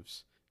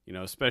lives.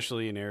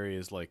 Especially in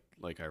areas like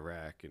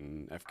Iraq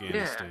and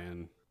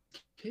Afghanistan. Yeah.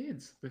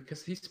 Kids,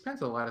 because he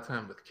spends a lot of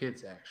time with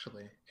kids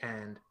actually,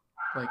 and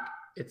like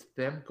it's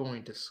them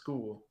going to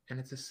school, and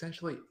it's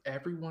essentially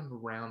everyone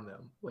around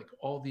them, like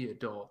all the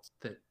adults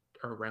that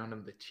are around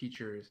them, the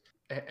teachers,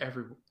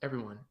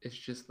 everyone. It's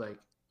just like,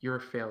 you're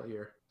a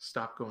failure.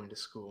 Stop going to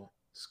school.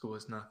 School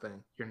is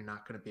nothing. You're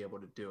not going to be able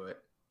to do it.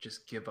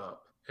 Just give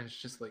up. And it's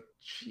just like,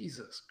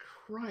 Jesus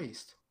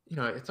Christ.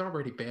 It's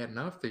already bad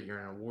enough that you're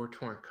in a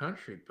war-torn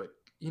country, but,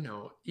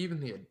 even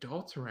the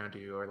adults around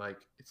you are like,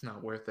 it's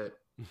not worth it.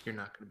 You're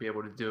not going to be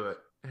able to do it.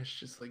 And it's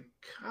just like,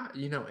 God,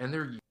 and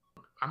they're young.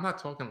 I'm not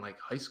talking like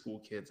high school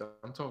kids.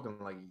 I'm talking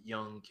like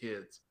young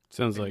kids.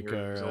 Sounds like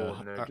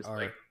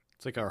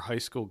it's like our high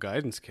school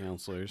guidance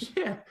counselors.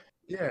 Yeah.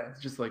 Yeah.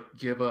 It's just like,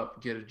 give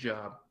up, get a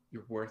job.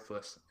 You're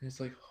worthless. And it's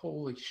like,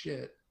 holy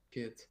shit,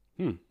 kids.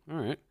 All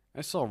right.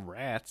 I saw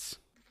Rats.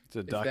 It's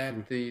a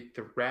that the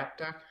rat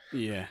doc?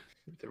 Yeah.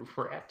 The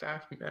rat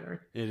documentary?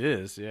 It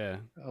is, yeah.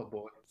 Oh,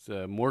 boy. It's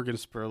a Morgan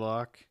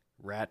Spurlock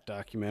rat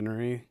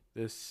documentary.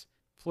 This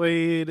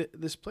played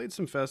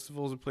some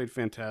festivals. It played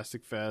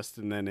Fantastic Fest,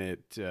 and then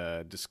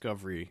the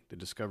Discovery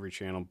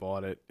Channel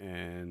bought it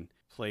and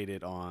played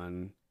it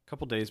on a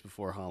couple days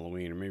before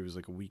Halloween, or maybe it was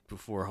like a week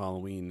before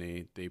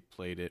Halloween they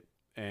played it.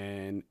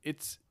 And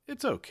it's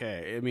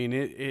okay. I mean,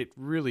 it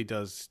really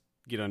does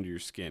get under your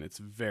skin. It's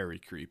very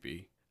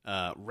creepy.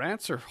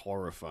 Rats are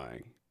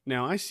horrifying.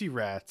 Now, I see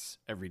rats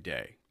every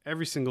day.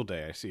 Every single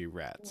day I see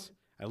rats.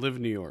 I live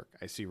in New York.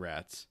 I see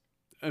rats.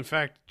 In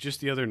fact,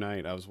 just the other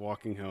night I was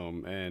walking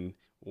home, and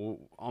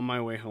on my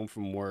way home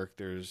from work,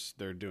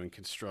 they're doing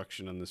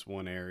construction on this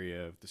one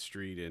area of the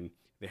street, and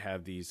they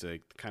have these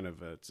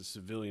it's a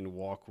civilian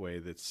walkway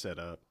that's set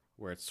up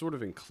where it's sort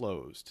of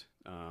enclosed.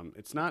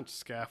 It's not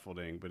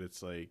scaffolding, but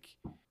it's like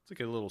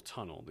a little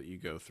tunnel that you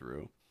go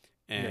through.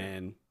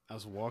 And I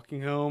was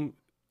walking home.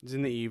 It was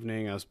in the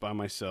evening. I was by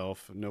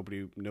myself.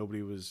 Nobody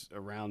was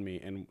around me,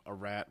 and a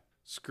rat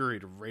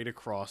scurried right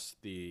across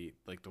the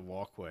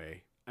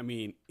walkway. I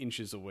mean,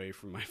 inches away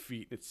from my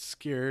feet. It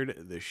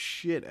scared the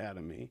shit out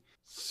of me.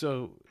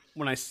 So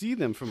when I see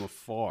them from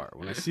afar,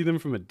 when I see them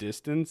from a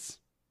distance,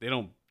 they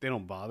don't they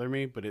don't bother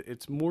me, but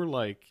it's more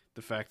like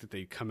the fact that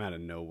they come out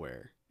of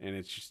nowhere and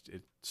it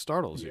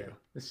startles Yeah, you.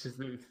 it's just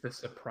the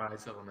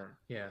surprise element.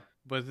 Yeah.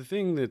 But the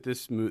thing that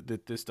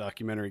this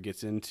documentary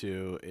gets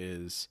into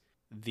is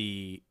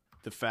the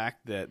the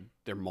fact that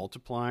they're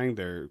multiplying,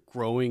 they're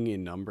growing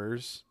in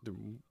numbers.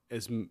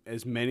 As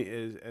many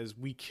as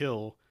we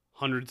kill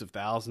hundreds of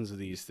thousands of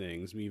these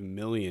things, even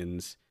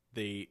millions,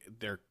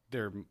 they're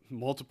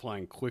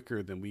multiplying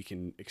quicker than we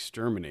can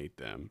exterminate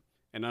them.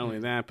 And not only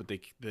that, but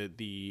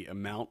the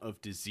amount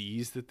of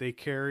disease that they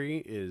carry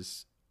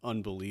is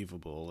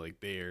unbelievable. Like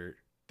they're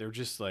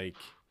just like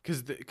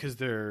because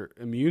their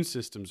immune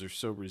systems are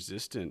so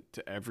resistant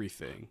to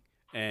everything,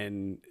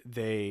 and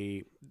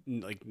they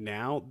like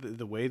now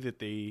the way that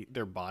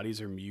their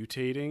bodies are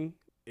mutating,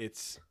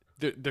 it's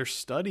they're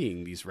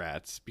studying these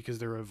rats because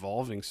they're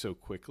evolving so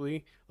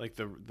quickly. Like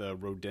the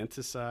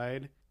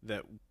rodenticide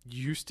that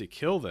used to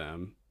kill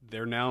them,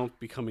 they're now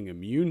becoming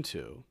immune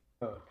to.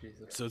 Oh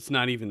Jesus. So it's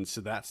not even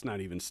so that's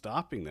not even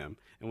stopping them.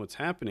 And what's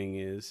happening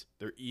is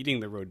they're eating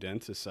the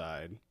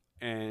rodenticide,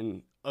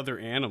 and other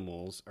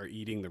animals are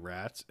eating the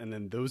rats, and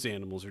then those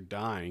animals are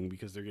dying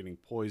because they're getting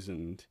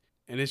poisoned.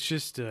 And it's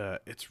just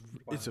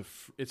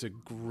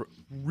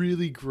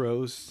really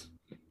gross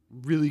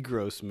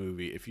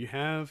movie. If you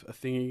have a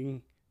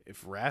thing,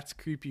 if rats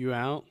creep you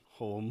out,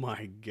 oh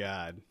my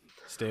god,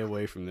 stay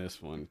away from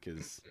this one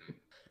because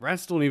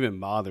rats don't even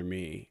bother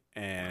me.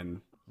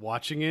 And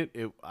watching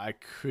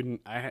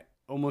I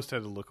almost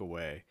had to look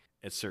away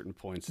at certain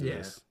points in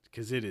this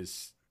because it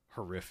is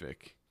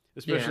horrific,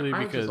 especially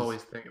I because just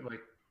always think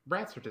like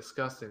rats are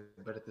disgusting,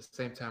 but at the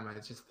same time, I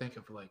just think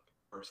of like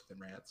worse than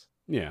rats.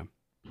 yeah.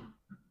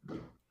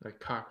 Like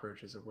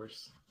cockroaches are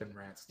worse than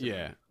rats.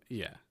 Yeah.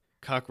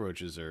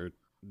 Cockroaches are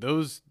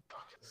those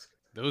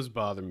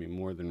bother me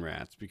more than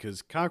rats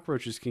because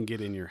cockroaches can get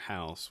in your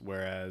house,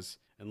 whereas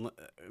I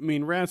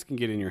mean rats can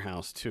get in your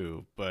house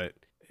too, but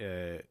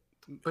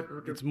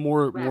it's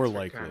more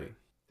likely.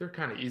 They're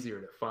kind of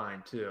easier to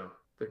find too.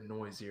 They're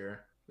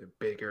noisier. They're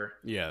bigger.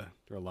 Yeah,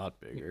 they're a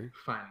lot bigger.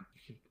 You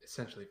can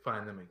essentially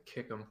find them and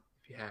kick them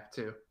if you have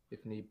to,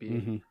 if need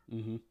be.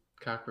 Mm-hmm.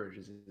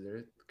 Cockroaches,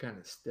 they're kind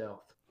of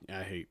stealth.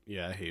 I hate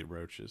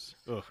roaches.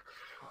 Ugh.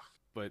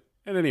 But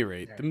at any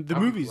rate,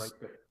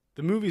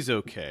 the movie's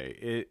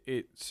okay.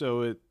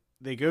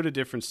 They go to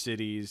different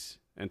cities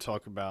and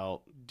talk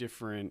about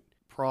different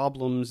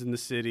problems in the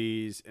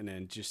cities, and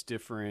then just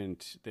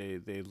different. They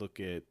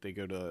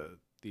go to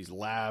these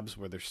labs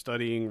where they're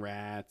studying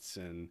rats,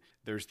 and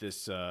there's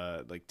this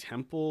like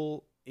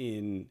temple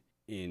in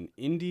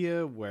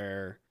India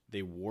where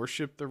they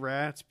worship the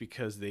rats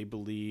because they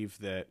believe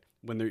that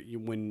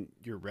when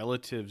your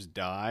relatives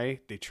die,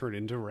 they turn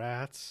into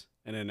rats,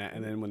 and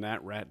then when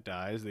that rat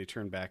dies, they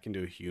turn back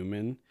into a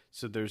human.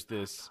 So there's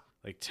this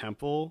like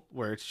temple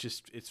where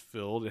it's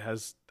filled. It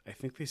has, I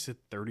think they said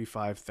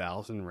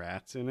 35,000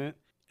 rats in it,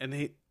 and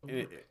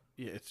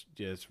it's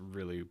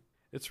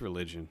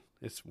religion.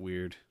 It's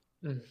weird.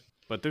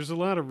 But there's a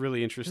lot of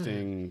really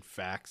interesting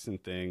facts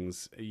and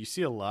things. You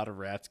see a lot of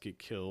rats get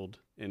killed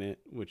in it,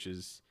 which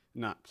is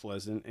not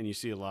pleasant, and you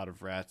see a lot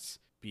of rats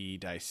be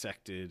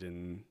dissected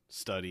and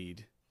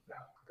studied. Oh,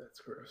 that's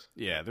gross.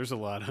 Yeah, there's a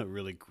lot of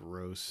really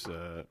gross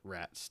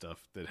rat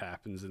stuff that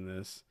happens in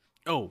this.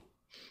 Oh,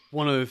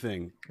 one other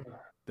thing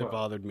that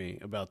bothered me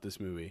about this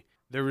movie.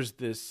 There was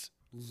this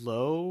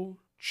low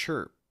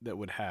chirp that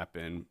would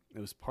happen.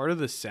 It was part of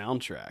the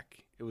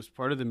soundtrack. It was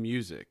part of the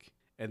music.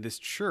 And this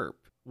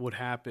chirp would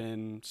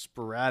happen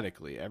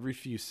sporadically every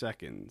few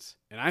seconds.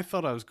 And I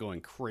thought I was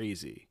going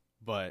crazy,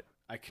 but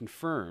I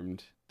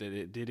confirmed that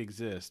it did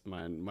exist.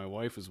 My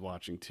wife was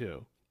watching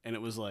too. And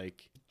it was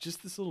like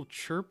just this little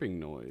chirping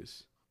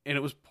noise. And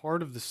it was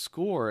part of the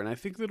score. And I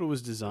think that it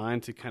was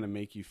designed to kind of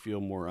make you feel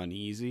more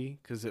uneasy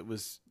because it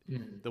was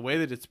the way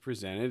that it's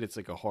presented. It's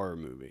like a horror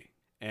movie.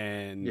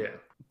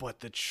 But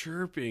the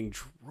chirping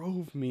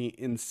drove me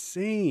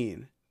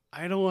insane.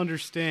 I don't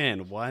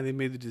understand why they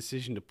made the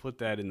decision to put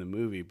that in the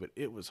movie, but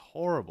it was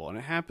horrible. And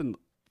it happened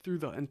through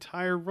the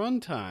entire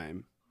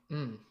runtime.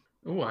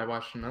 Oh, I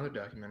watched another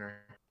documentary.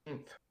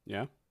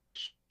 Yeah?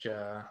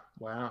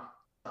 Wow.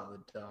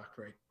 Solid doc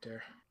right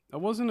there. I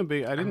wasn't a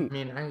big... I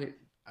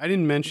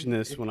didn't mention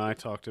this when I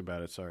talked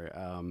about it, sorry.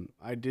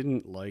 I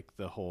didn't like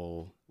the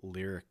whole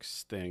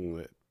lyrics thing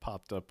that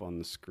popped up on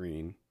the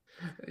screen.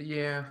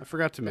 Yeah. I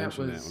forgot to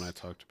mention that when I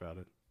talked about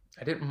it.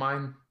 I didn't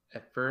mind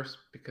at first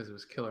because it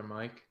was Killer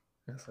Mike.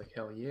 I was like,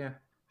 hell yeah.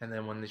 And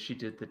then when she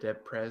did the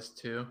Dead Prez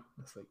too,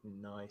 I was like,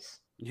 nice.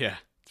 Yeah.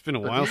 It's been a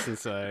while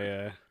since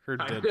I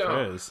heard Dead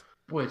Prez.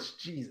 Which,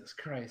 Jesus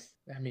Christ.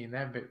 I mean,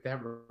 that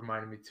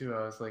reminded me too.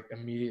 I was like,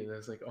 immediately, I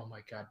was like, oh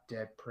my God,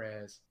 Dead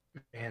Prez.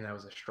 Man, that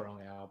was a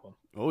strong album.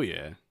 Oh,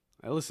 yeah.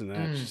 I listened to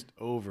that just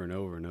over and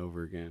over and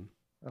over again.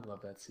 I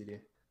love that CD.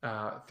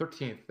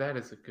 13th, that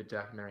is a good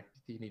documentary.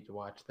 You need to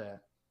watch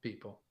that.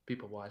 People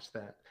watch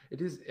that.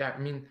 It is, I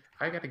mean,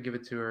 I got to give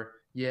it to her.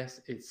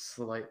 Yes, it's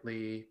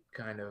slightly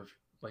kind of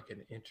like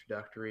an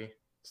introductory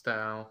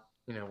style,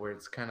 where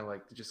it's kind of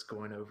like just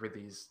going over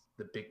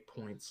the big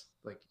points,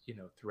 like,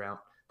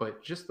 throughout.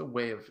 but just the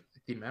way of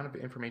the amount of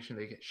information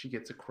she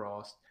gets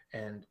across,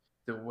 and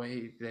the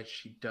way that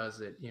she does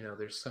it,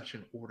 there's such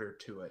an order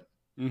to it.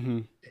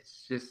 Mm-hmm.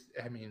 It's just,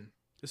 I mean,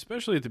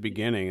 especially at the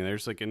beginning,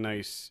 there's like a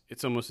nice.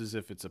 It's almost as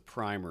if it's a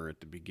primer at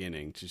the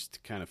beginning, just to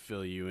kind of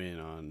fill you in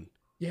on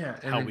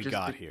how we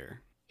got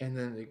here. And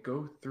then they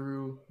go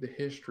through the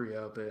history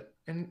of it.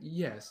 And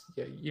yes,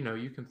 yeah,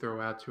 you can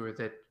throw out to her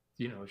that,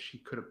 she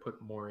could have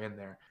put more in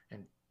there.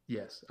 And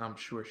yes, I'm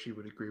sure she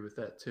would agree with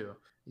that too.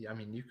 Yeah, I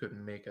mean, you could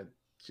make a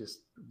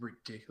just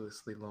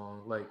ridiculously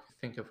long, like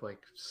think of like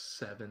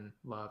 7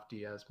 Lav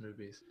Diaz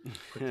movies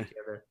put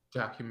together,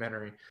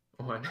 documentary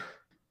on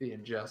the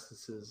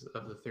injustices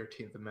of the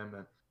 13th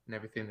Amendment and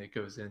everything that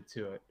goes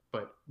into it.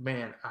 But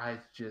man,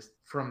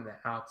 from the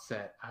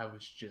outset, I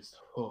was just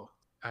hooked.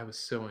 I was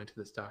so into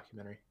this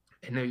documentary.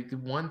 And the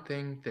one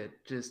thing that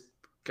just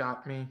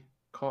caught me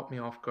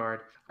off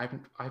guard,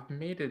 I've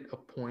made it a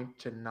point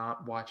to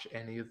not watch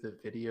any of the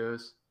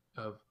videos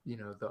of,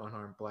 the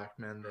unarmed black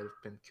men that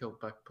have been killed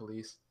by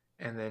police.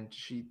 And then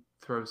she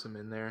throws them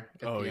in there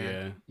at the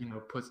end,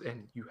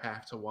 and you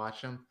have to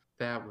watch them.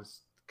 That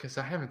was because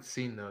I haven't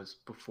seen those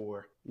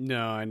before.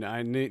 No,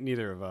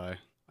 neither have I.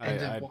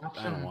 I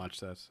don't watch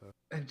that stuff.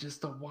 And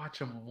just to watch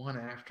them one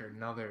after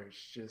another,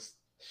 it's just,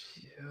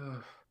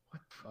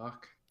 what the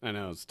fuck? I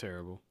know, it's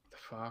terrible. The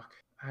fuck?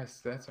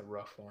 That's a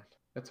rough one.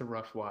 That's a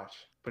rough watch,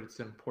 but it's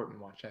an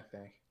important watch, I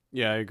think.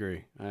 Yeah, I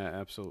agree. I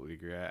absolutely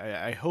agree.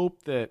 I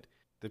hope that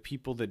the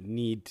people that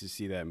need to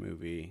see that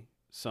movie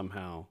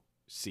somehow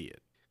see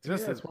it.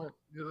 That's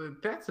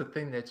the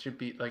thing that should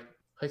be like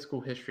high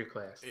school history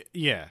class.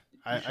 Yeah.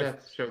 You should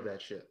have to show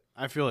that shit.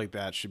 I feel like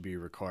that should be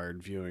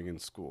required viewing in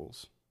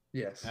schools.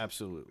 Yes.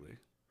 Absolutely.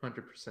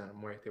 100%.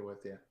 I'm right there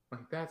with you.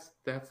 Like that's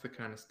the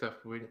kind of stuff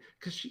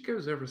because she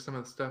goes over some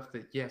of the stuff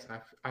that, yes,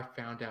 I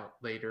found out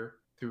later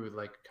through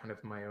like kind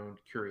of my own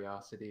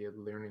curiosity of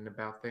learning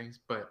about things,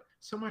 but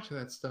so much of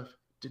that stuff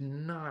did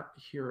not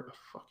hear a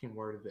fucking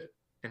word of it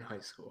in high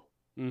school.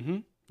 Mm-hmm.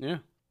 Yeah.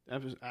 I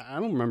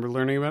don't remember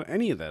learning about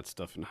any of that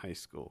stuff in high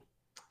school.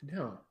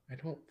 No, I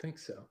don't think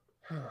so.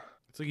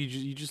 It's like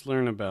you just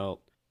learn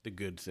about the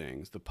good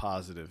things, the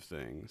positive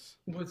things.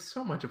 Well,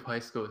 so much of high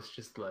school is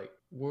just like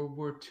World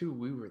War II,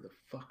 we were the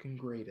fucking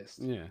greatest.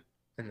 Yeah.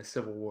 And the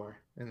Civil War.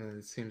 And then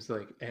it seems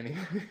like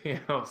anything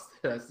else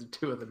that has to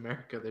do with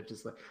America, they're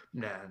just like,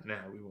 nah,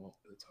 we won't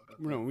really talk about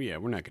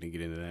that. We're not going to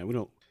get into that.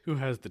 Who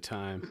has the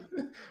time?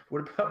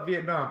 What about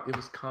Vietnam? It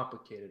was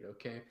complicated,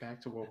 okay?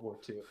 Back to World War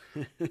II.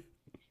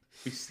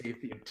 We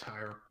saved the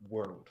entire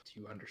world. Do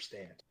you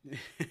understand?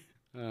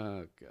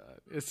 Oh God!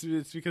 It's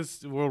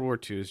because World War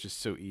II is just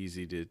so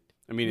easy to.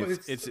 I mean,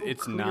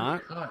 it's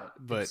not,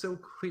 but it's so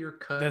clear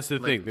cut. That's the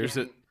thing. There's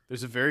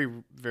a very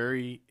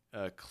very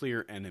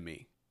clear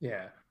enemy.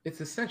 Yeah,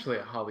 it's essentially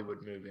a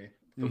Hollywood movie.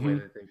 The way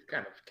that they've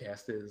kind of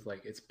cast it is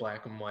like it's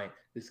black and white.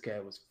 This guy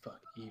was fucking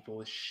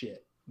evil as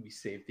shit. We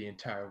saved the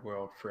entire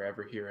world.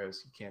 Forever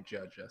heroes. You can't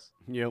judge us.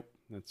 Yep.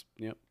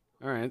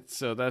 All right,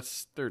 so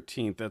that's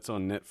 13th. That's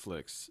on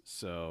Netflix.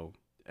 So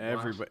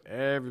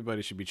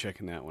everybody should be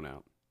checking that one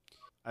out.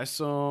 I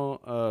saw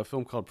a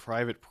film called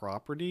Private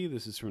Property.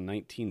 This is from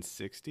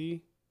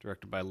 1960,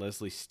 directed by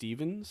Leslie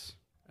Stevens.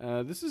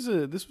 This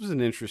was an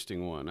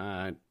interesting one.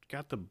 I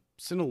got the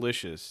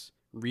Cinelicious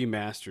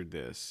remastered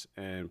this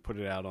and put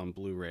it out on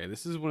Blu-ray.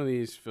 This is one of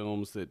these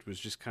films that was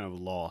just kind of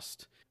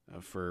lost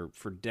for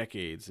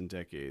decades and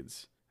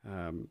decades.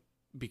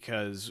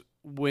 Because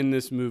when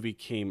this movie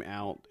came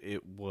out,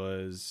 it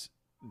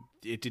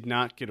did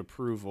not get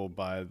approval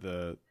by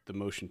the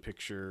motion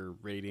picture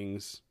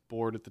ratings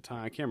board at the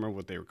time. I can't remember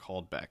what they were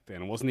called back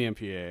then. It wasn't the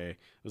MPAA. It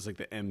was like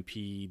the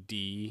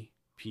MPDPA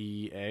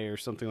or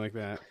something like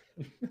that.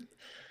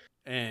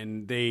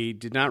 And they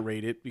did not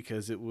rate it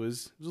because it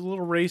was a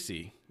little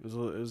racy. It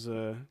was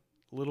a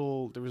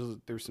little. There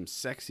was some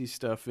sexy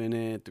stuff in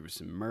it. There was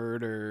some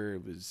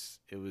murder.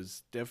 It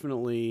was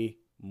definitely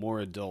more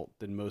adult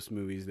than most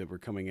movies that were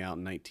coming out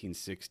in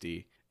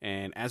 1960.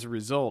 And as a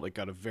result, it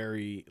got a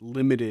very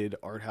limited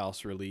art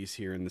house release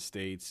here in the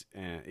States.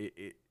 And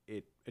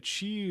it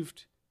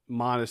achieved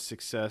modest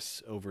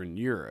success over in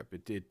Europe.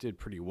 It did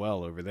pretty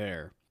well over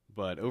there.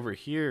 But over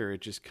here,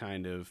 it just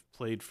kind of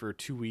played for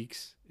 2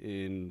 weeks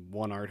in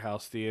one art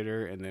house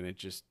theater, and then it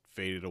just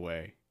faded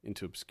away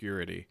into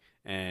obscurity.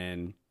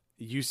 And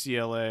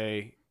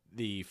UCLA,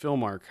 the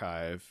film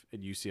archive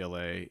at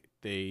UCLA,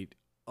 they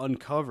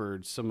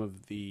uncovered some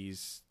of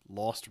these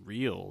lost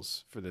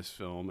reels for this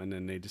film, and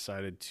then they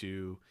decided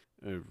to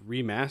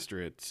remaster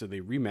it. So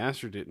they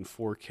remastered it in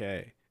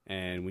 4K.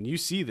 And when you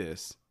see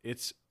this,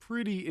 it's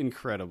pretty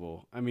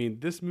incredible. I mean,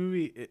 this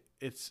movie,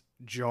 it's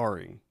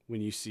jarring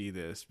when you see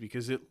this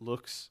because it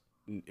looks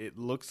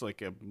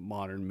like a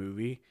modern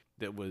movie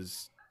that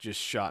was just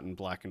shot in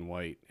black and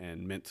white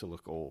and meant to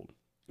look old.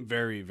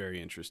 Very,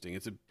 very interesting.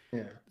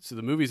 So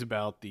the movie's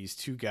about these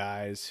two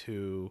guys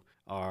who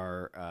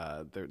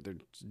are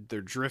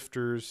they're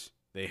drifters.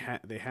 They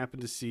happen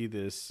to see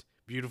this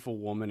beautiful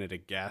woman at a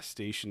gas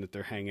station that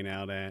they're hanging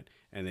out at,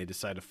 and they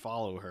decide to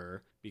follow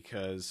her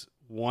because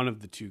one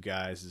of the two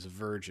guys is a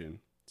virgin.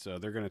 So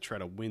they're going to try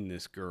to win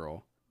this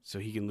girl so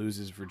he can lose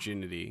his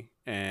virginity.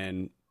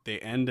 And they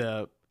end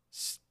up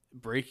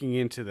breaking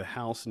into the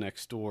house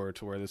next door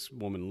to where this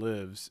woman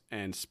lives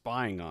and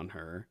spying on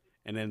her.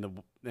 And then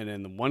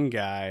the one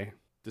guy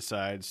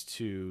decides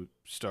to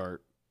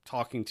start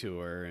talking to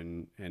her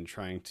and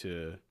trying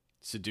to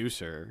seduce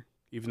her,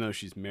 even though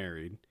she's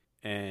married.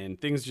 And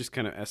things just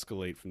kind of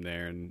escalate from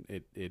there, and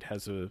it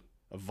has a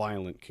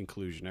violent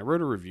conclusion. I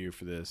wrote a review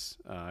for this.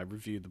 I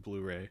reviewed the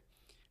Blu-ray,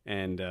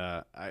 and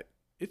I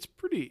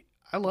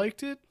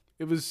liked it.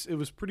 It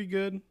was pretty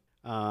good.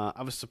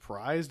 I was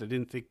surprised. I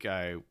didn't think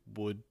I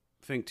would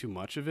think too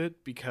much of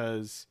it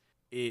because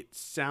it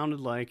sounded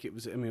like it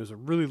was a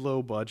really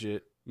low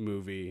budget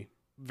movie,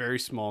 very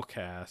small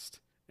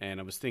cast,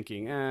 and I was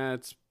thinking,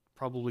 it's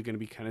probably going to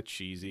be kind of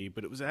cheesy,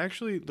 but it was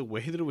actually the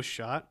way that it was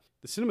shot.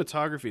 The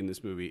cinematography in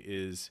this movie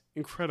is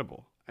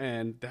incredible,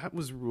 and that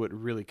was what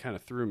really kind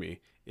of threw me,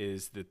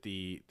 is that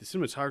the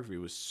cinematography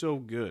was so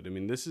good. I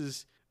mean, this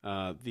is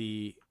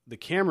the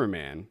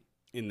cameraman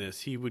in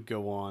this. He would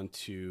go on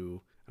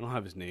to, I don't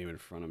have his name in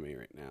front of me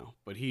right now,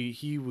 but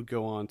he would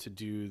go on to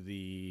do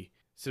the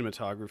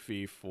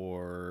cinematography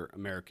for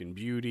American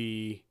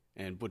Beauty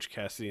and Butch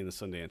Cassidy and the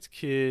Sundance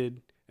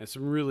Kid, and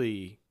some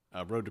really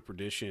Road to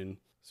Perdition,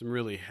 some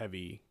really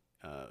heavy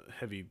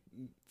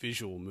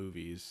visual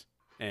movies.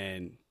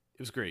 And it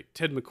was great.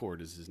 Ted McCord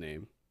is his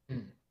name.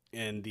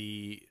 And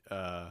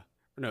Ted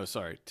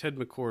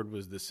McCord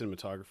was the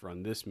cinematographer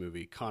on this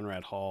movie.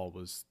 Conrad Hall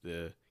was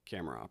the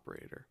camera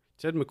operator.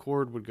 Ted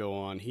McCord would go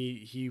on.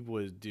 He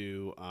would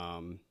do,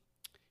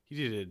 he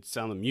did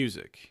Sound of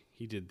Music.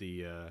 He did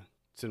the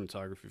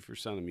cinematography for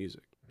Sound of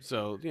Music.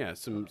 So, yeah,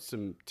 some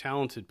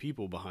talented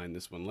people behind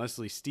this one.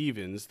 Leslie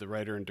Stevens, the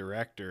writer and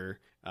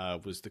director,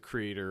 was the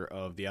creator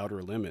of The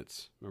Outer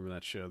Limits. Remember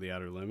that show, The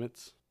Outer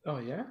Limits? Oh,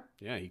 yeah?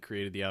 Yeah, he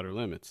created The Outer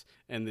Limits.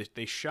 And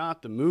they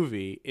shot the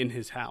movie in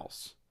his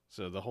house.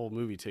 So the whole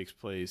movie takes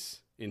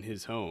place in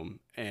his home.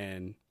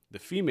 And the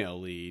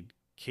female lead,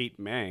 Kate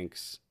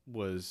Manx,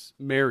 was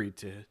married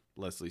to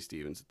Leslie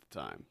Stevens at the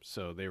time.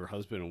 So they were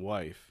husband and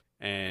wife.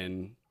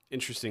 And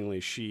interestingly,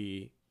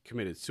 she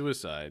committed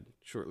suicide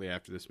shortly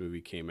after this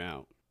movie came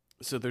out.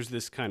 So there's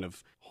this kind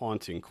of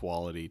haunting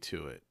quality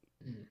to it,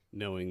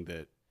 knowing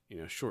that,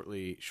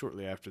 shortly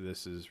after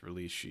this is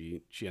released,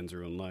 she ends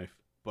her own life.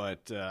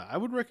 But I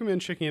would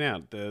recommend checking it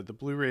out. The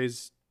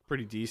Blu-ray's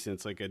pretty decent.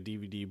 It's like a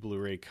DVD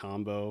Blu-ray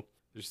combo.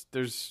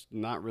 There's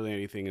not really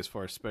anything as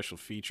far as special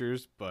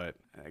features, but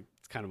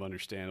it's kind of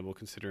understandable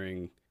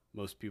considering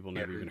most people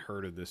never even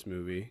heard of this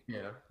movie.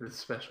 Yeah, the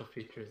special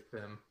features,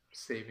 them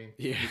saving.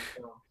 Yeah,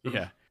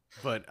 yeah.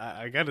 But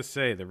I gotta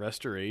say, the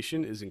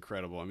restoration is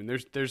incredible. I mean,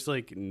 there's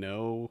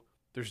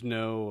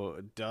no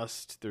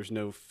dust, there's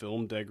no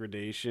film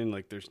degradation,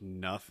 like there's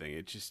nothing.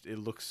 It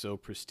looks so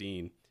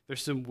pristine.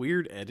 There's some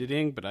weird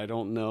editing, but I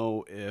don't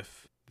know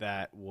if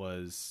that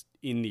was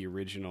in the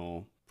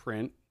original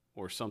print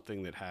or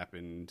something that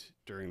happened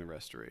during the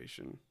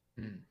restoration.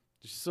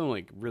 Just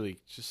some really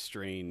just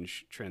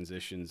strange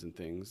transitions and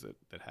things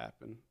that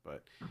happen.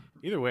 But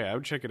either way, I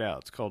would check it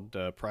out. It's called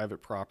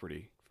Private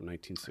Property from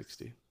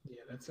 1960. Yeah,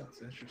 that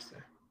sounds interesting.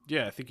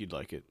 Yeah, I think you'd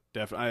like it.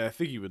 Definitely. I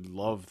think you would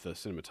love the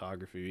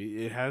cinematography.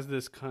 It has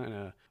this kind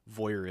of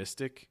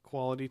voyeuristic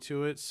quality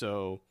to it.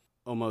 So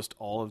almost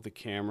all of the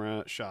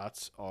camera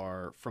shots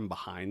are from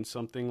behind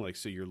something.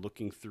 So you're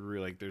looking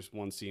through, there's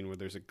one scene where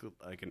there's an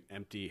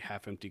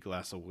half empty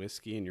glass of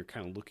whiskey, and you're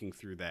kind of looking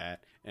through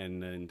that.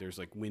 And then there's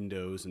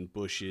windows and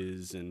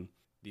bushes and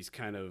these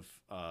kind of,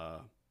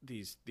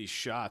 these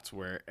shots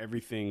where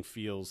everything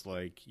feels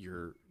like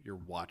you're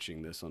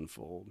watching this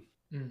unfold.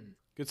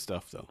 Good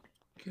stuff though.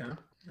 Yeah,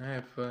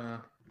 I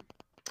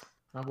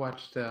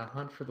watched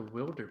Hunt for the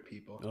Wilder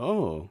People.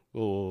 Oh,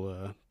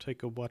 well,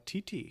 Taika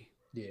Waititi.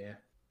 Yeah.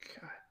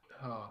 God,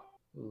 oh,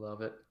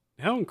 love it.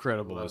 How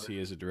incredible is he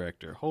as a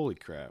director? Holy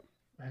crap.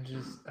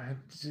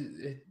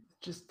 It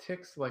just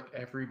ticks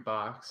every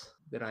box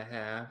that I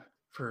have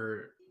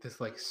for this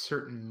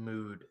certain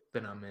mood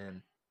that I'm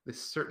in,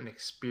 this certain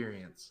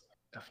experience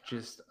of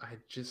I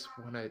just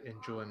want to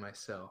enjoy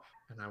myself,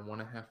 and I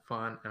want to have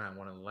fun, and I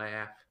want to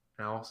laugh,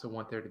 and I also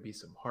want there to be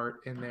some heart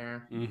in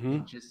there.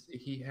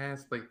 He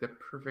has the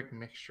perfect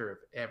mixture of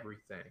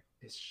everything.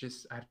 It's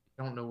just, I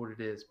don't know what it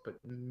is, but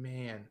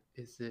man,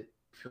 is it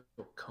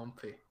feel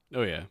comfy.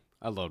 Oh yeah,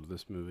 I loved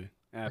this movie.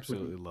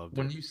 Absolutely loved it.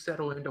 When you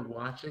settle in to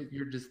watch it,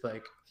 you're just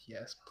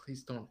yes,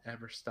 please don't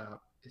ever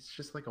stop. It's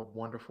just like a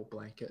wonderful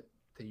blanket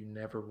that you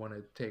never want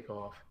to take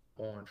off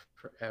on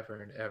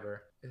forever and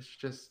ever. It's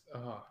just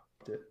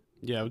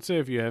yeah, I would say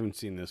if you haven't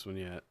seen this one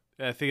yet,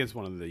 I think it's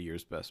one of the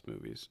year's best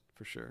movies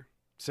for sure.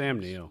 Sam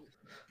Neill.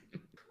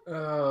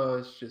 Oh,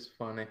 it's just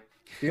funny.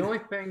 The only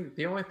thing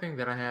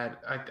that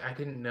I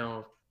didn't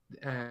know,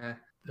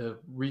 the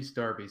Reese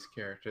Darby's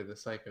character, the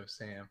Psycho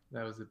Sam,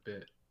 that was a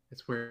bit.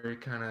 It's where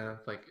it kind of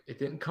it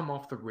didn't come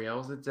off the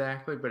rails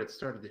exactly, but it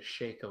started to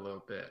shake a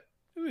little bit.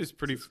 It was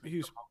pretty.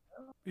 He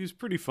was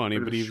pretty funny,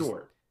 but he was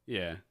short.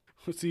 Yeah.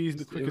 What's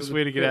the quickest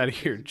way to get out of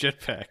here?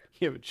 Jetpack.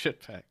 You have a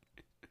jetpack.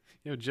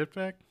 You have a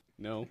jetpack?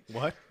 No.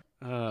 What?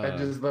 I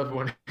just love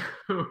when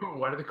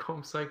why do they call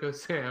him Psycho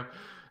Sam?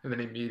 And then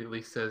he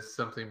immediately says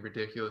something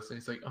ridiculous, and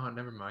he's like, "Oh,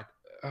 never mind."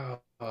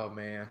 Oh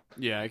man,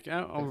 Yeah, that's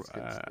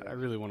good I stuff.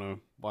 really want to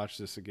watch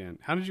this again.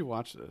 How did you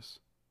watch this?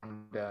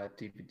 On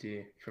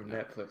DVD from Uh,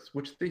 Netflix,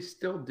 which they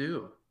still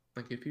do.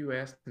 Like if you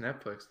ask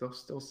Netflix, they'll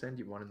still send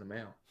you one in the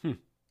mail, hmm.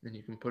 and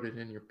you can put it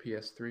in your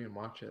PS3 and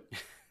watch it.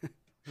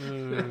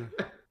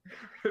 uh,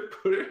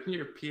 Put it in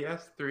your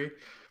PS3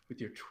 with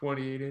your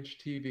 28-inch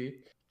TV.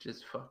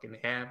 Just fucking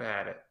have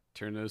at it.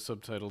 Turn those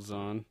subtitles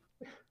on.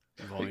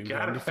 You Volume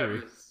down gotta to have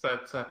 3.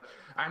 a set.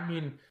 I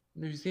mean,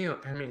 New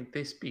Zealand. I mean,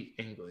 they speak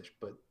English,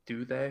 but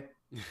do they?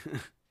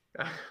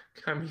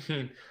 I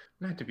mean,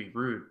 not to be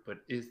rude, but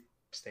is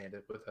stand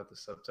it without the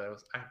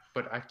subtitles.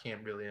 But I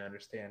can't really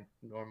understand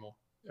normal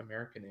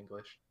American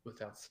English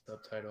without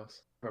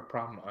subtitles. I have a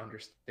problem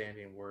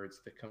understanding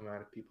words that come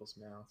out of people's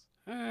mouths,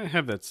 I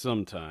have that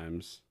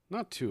sometimes,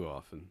 not too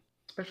often.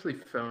 especially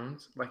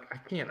phones. Like I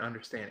can't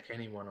understand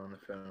anyone on the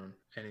phone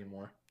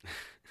anymore. I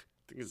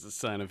think it's a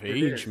sign of It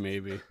age, is.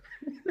 maybe.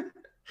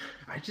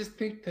 I just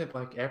think that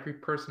like every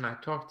person I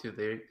talk to,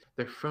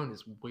 their phone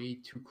is way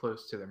too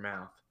close to their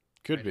mouth.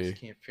 Could I just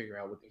be. can't figure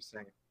out what they're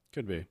saying.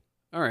 Could be.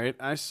 All right,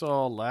 I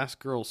saw Last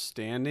Girl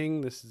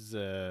Standing. This is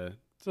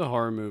it's a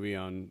horror movie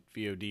on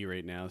VOD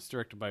right now. It's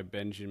directed by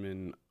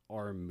Benjamin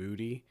R.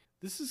 Moody.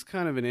 This is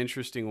kind of an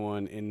interesting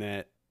one in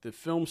that the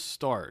film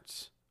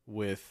starts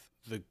with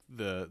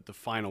the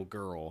final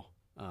girl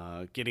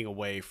getting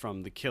away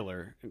from the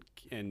killer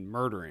and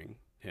murdering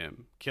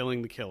him,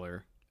 killing the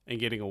killer and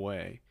getting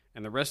away.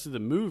 And the rest of the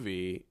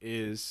movie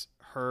is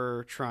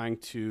her trying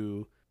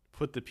to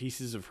put the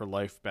pieces of her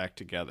life back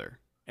together,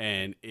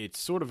 and it's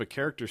sort of a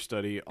character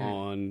study Hmm.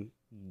 on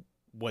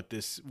what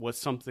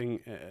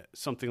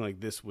something like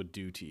this would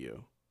do to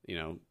you,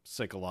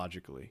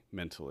 psychologically,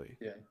 mentally.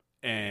 Yeah.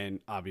 And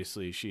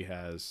obviously she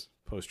has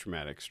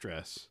post-traumatic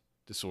stress I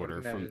would disorder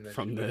imagine that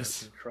from she would have this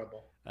some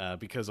trouble.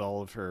 because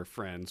all of her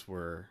friends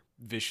were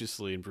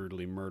viciously and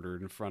brutally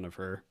murdered in front of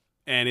her.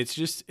 And it's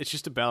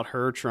just about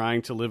her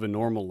trying to live a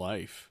normal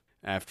life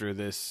after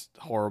this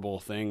horrible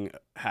thing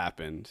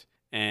happened.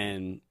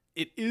 And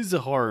it is a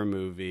horror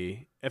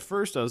movie. At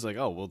first I was like,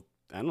 "Oh, well,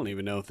 I don't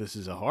even know if this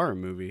is a horror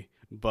movie."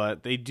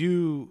 But they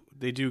do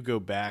go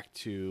back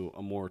to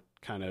a more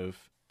kind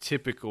of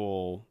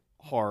typical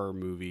horror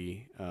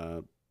movie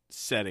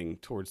setting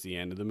towards the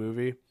end of the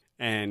movie,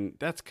 and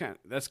that's kind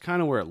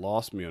of where it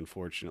lost me,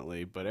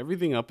 unfortunately. But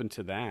everything up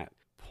until that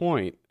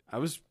point, I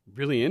was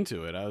really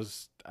into it.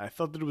 I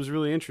thought that it was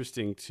really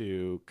interesting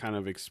to kind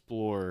of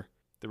explore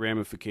the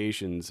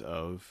ramifications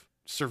of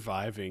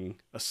surviving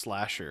a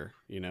slasher.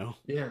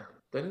 Yeah,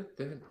 that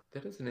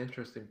is an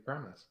interesting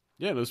premise.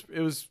 Yeah, it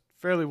was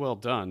fairly well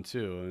done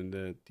too,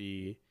 and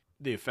the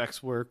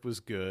effects work was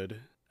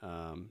good.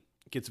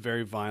 It gets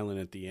very violent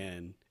at the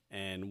end,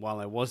 and while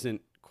I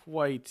wasn't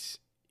quite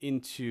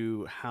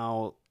into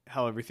how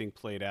everything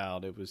played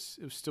out, it was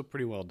still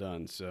pretty well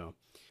done. So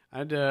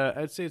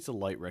I'd say it's a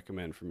light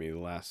recommend for me.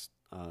 It's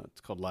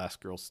called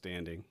Last Girl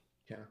Standing.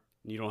 Yeah.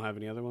 You don't have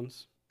any other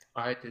ones?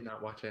 I did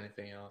not watch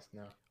anything else,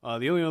 no.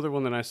 The only other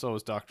one that I saw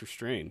was Doctor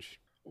Strange.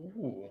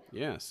 Ooh,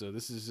 Yeah, so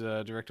this is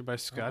directed by I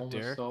Scott almost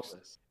Derrick. saw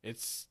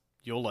this.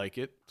 You'll like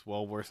it. It's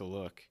well worth a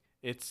look.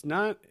 It's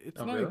not it's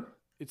Oh, not really?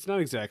 it's not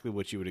exactly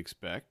what you would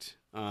expect.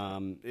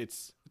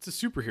 It's a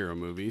superhero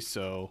movie,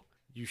 so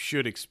you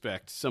should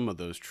expect some of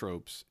those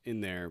tropes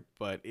in there,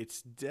 but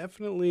it's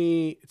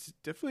definitely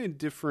a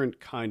different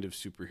kind of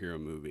superhero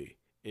movie.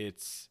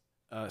 It's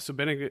so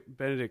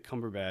Benedict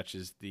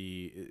Cumberbatch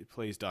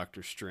plays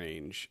Doctor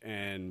Strange,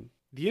 and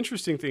the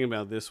interesting thing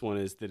about this one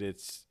is that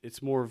it's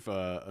more of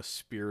a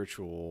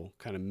spiritual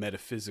kind of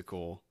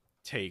metaphysical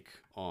take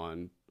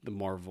on the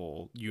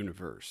Marvel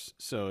universe.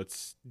 So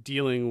it's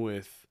dealing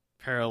with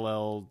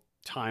parallel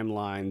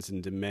timelines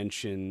and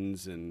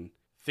dimensions and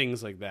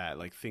things like that,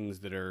 like things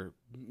that are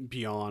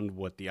beyond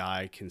what the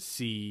eye can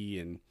see.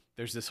 And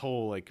there's this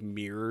whole like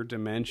mirror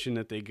dimension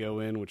that they go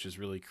in, which is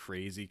really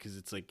crazy because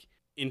it's like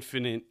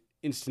infinite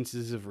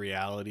instances of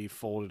reality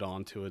folded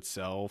onto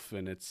itself,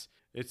 and it's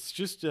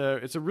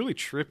a really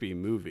trippy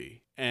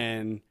movie,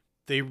 and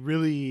they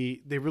really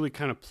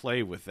kind of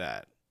play with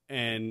that.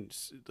 And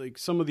like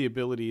some of the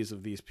abilities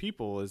of these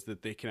people is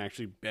that they can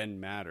actually bend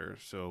matter.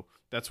 So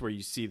that's where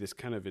you see this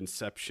kind of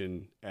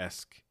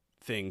Inception-esque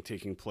thing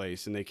taking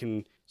place, and they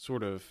can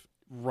sort of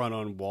run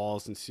on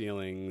walls and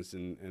ceilings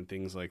and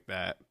things like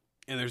that.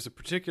 And there's a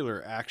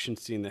particular action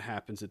scene that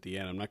happens at the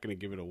end. I'm not going to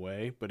give it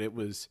away, but it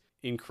was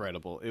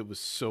incredible. It was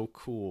so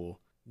cool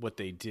what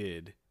they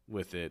did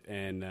with it,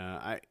 and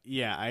I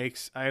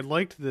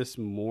liked this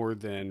more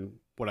than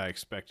what I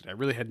expected. I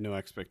really had no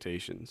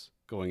expectations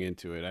going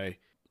into it.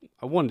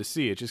 I wanted to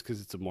see it just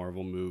because it's a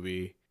Marvel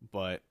movie,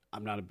 but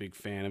I'm not a big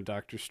fan of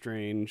Doctor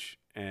Strange,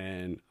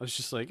 and I was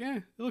just like,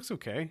 it looks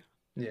okay.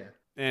 Yeah.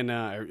 And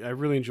I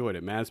really enjoyed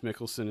it. Mads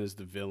Mikkelsen is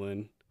the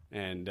villain,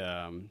 and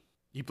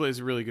he plays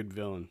a really good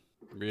villain.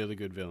 Really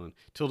good villain.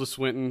 Tilda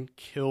Swinton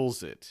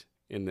kills it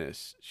in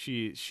this.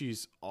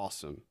 She's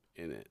awesome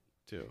in it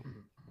too.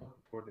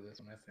 looking forward to this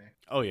one, I think.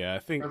 Oh yeah, I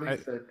think. Or at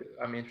least that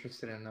I'm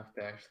interested enough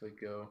to actually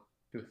go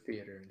to a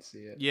theater and see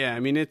it. Yeah, I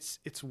mean it's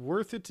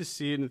worth it to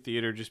see it in the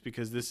theater just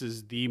because this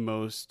is the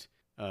most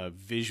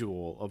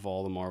visual of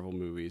all the Marvel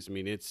movies. I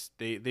mean, it's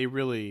they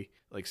really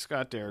like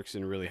Scott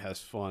Derrickson really has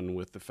fun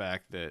with the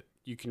fact that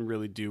you can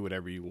really do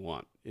whatever you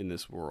want in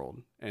this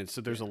world, and so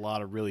there's a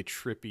lot of really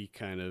trippy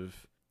kind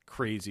of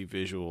crazy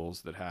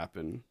visuals that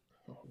happen.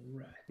 All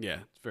right. Yeah,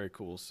 it's very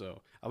cool.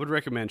 So I would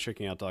recommend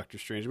checking out Doctor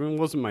Strange. I mean, it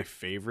wasn't my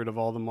favorite of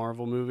all the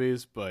Marvel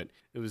movies, but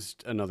it was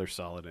another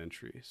solid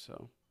entry.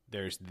 So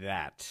there's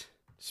that.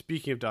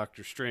 Speaking of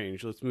Doctor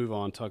Strange, let's move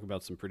on and talk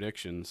about some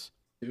predictions.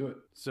 Do it.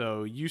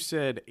 So you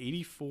said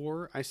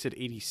 84, I said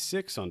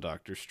 86 on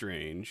Doctor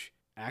Strange.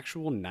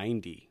 Actual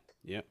 90.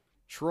 Yep.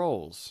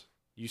 Trolls.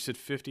 You said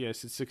 50, I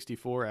said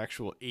 64.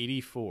 Actual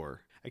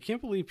 84. I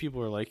can't believe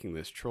people are liking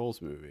this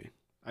Trolls movie.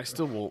 I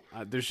still won't.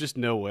 There's just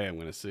no way I'm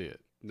going to see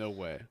it. No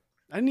way.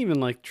 I didn't even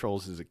like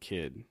Trolls as a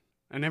kid.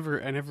 I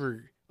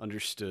never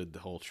understood the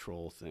whole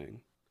troll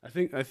thing. I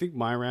think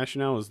my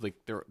rationale is like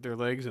their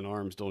legs and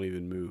arms don't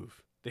even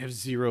move. They have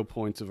 0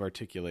 points of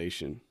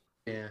articulation.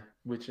 Yeah,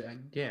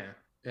 yeah.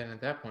 And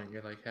at that point,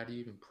 you're like, how do you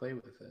even play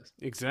with this?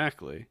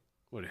 Exactly.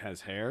 What, it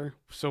has hair?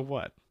 So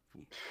what?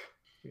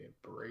 Yeah,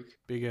 break.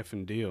 Big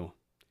effing deal.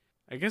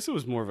 I guess it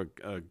was more of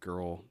a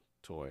girl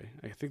toy.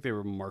 I think they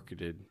were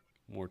marketed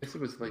more. I guess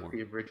it was like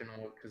the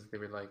original because they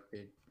were like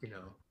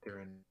they're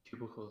in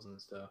cubicles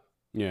and stuff.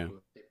 Yeah.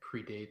 They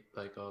predate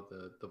like all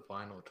the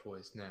vinyl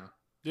toys now.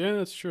 Yeah,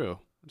 that's true.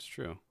 That's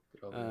true.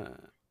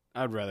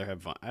 I'd rather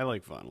have I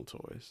like vinyl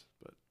toys,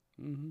 but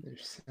they're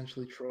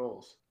essentially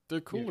trolls.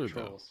 They're cooler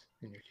trolls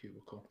though. In your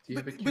cubicle. Do you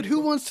have a cubicle? But who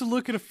wants to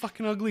look at a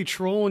fucking ugly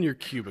troll in your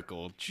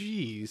cubicle?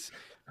 Jeez.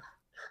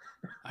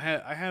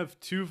 I have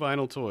 2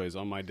 vinyl toys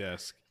on my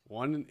desk.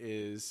 One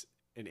is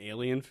an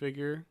alien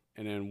figure,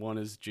 and then one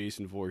is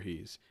Jason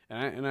Voorhees.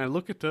 And I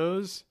look at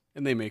those,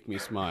 and they make me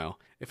smile.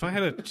 If I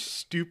had a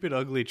stupid,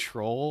 ugly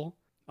troll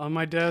on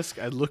my desk,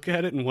 I'd look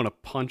at it and want to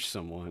punch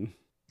someone.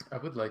 I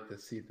would like to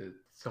see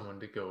someone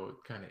to go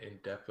kind of in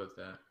depth with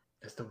that.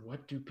 As to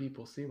what do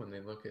people see when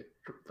they look at,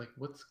 like,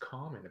 what's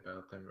common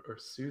about them or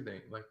soothing?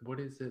 Like, what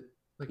is it?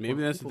 Like,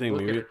 maybe that's the thing.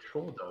 Look at a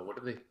troll, though. What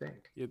do they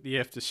think? You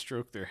have to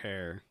stroke their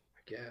hair.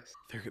 I guess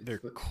their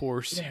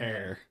coarse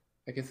hair.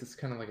 I guess it's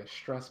kind of like a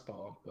stress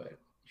ball, but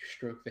you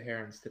stroke the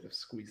hair instead of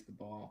squeeze the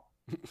ball.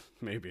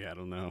 Maybe, I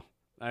don't know.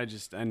 I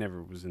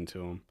never was into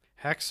them.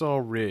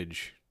 Hacksaw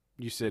Ridge.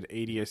 You said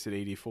 80, I said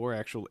 84.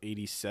 Actual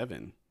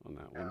 87 on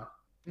that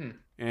one.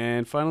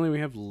 And finally, we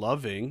have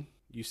Loving.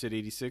 You said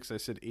 86, I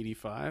said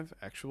 85.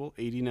 Actual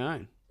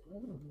 89.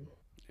 Ooh.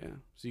 Yeah,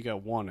 so you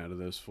got 1 out of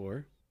those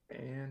 4.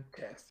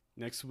 Fantastic.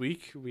 Next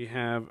week, we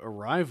have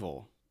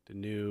Arrival, the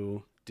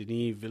new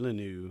Denis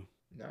Villeneuve.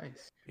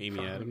 Nice.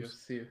 Amy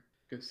Adams.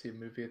 Go see a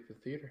movie at the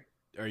theater.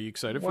 Are you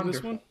excited for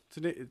this one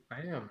today?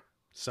 I am.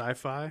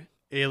 Sci-fi,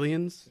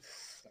 aliens,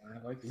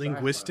 I like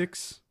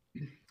linguistics.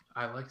 Sci-fi.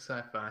 I like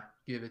sci-fi.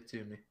 Give it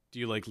to me. Do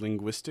you like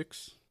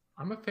linguistics?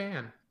 I'm a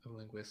fan of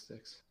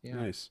linguistics. Yeah.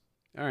 Nice.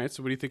 All right.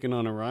 So what are you thinking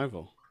on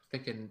Arrival?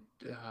 Thinking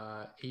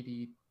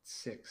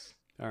 86.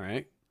 All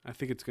right. I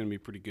think it's going to be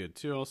pretty good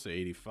too. I'll say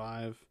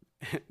 85.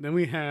 Then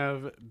we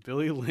have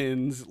Billy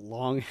Lynn's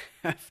Long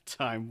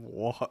Halftime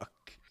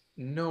Walk.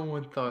 No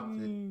one thought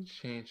to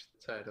change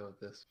the title of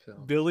this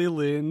film. Billy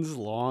Lynn's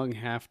Long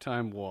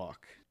Halftime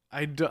Walk.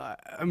 I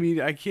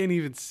mean, I can't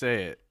even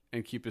say it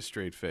and keep a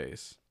straight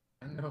face.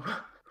 I know.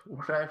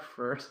 I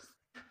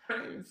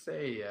didn't even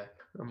say it yet.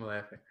 I'm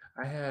laughing.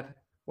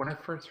 When I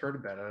first heard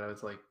about it, I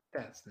was like,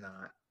 that's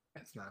not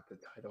the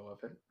title of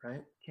it,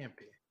 right? Can't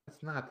be.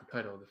 That's not the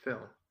title of the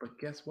film. But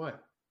guess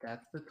what?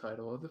 That's the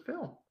title of the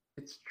film.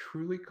 It's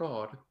truly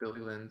called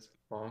Billy Lynn's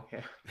Long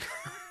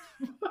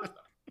Halftime.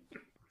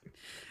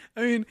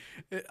 I mean,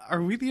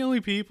 are we the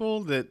only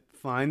people that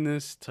find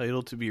this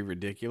title to be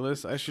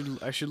ridiculous? I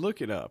should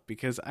look it up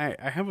because I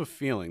have a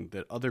feeling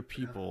that other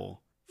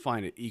people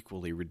find it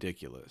equally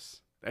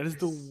ridiculous. That is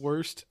the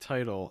worst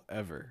title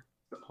ever.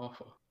 It's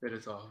awful. It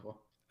is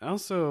awful.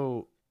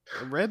 Also,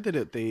 I read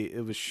that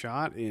it was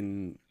shot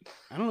in,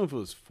 I don't know if it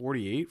was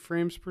 48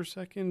 frames per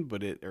second,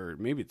 but or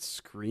maybe it's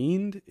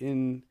screened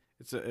in.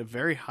 It's a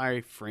very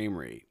high frame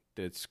rate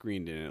that it's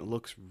screened in. It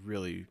looks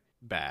really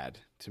bad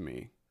to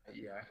me.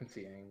 Yeah, I can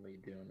see Ang Lee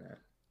doing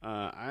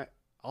that.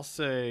 I'll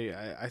say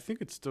I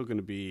think it's still going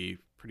to be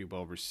pretty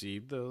well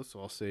received though, so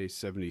I'll say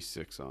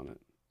 76 on it.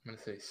 I'm going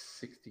to say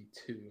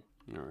 62.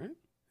 All right.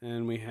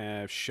 And we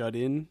have Shut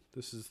In.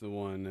 This is the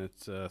one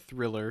that's a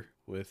thriller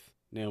with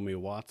Naomi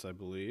Watts, I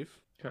believe.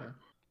 Okay.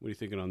 What are you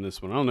thinking on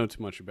this one? I don't know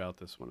too much about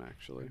this one,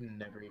 actually. I've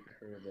never even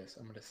heard of this.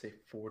 I'm going to say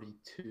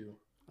 42.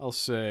 I'll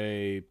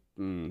say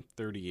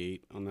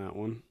 38 on that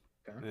one.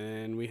 Okay.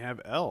 And we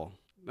have Elle.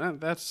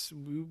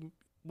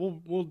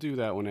 We'll do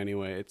that one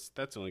anyway.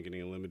 That's only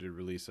getting a limited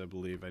release, I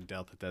believe. I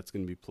doubt that's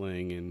going to be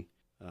playing in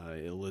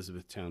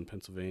Elizabethtown,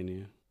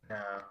 Pennsylvania.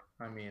 No,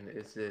 I mean,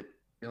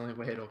 the only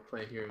way it'll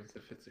play here is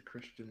if it's a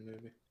Christian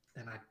movie,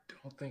 and I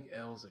don't think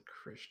Elle's a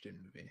Christian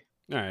movie.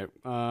 All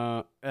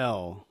right,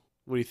 Elle.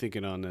 What are you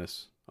thinking on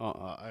this?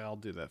 I'll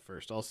do that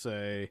first. I'll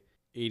say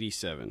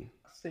 87.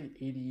 I'll say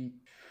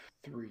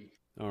 83.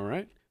 All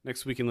right.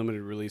 Next week in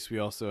limited release, we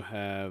also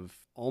have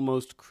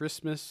Almost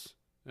Christmas,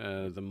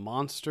 The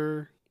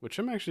Monster, which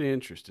I'm actually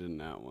interested in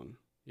that one.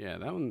 Yeah,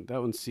 that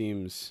one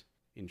seems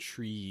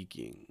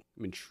intriguing.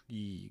 I'm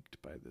intrigued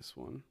by this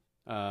one.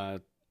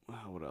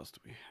 What else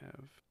do we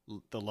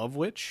have? The Love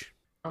Witch.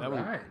 All that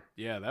right. one,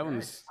 yeah, that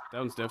one's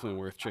definitely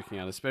worth checking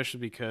out, especially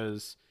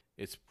because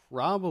it's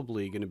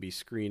probably going to be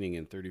screening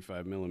in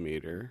 35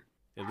 millimeter.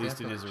 At least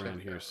Definitely it is around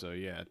check here. that. So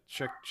yeah,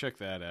 check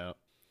that out.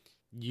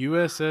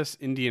 USS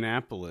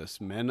Indianapolis,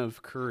 Men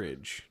of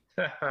Courage.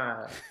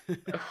 Oh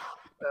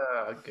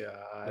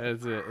God.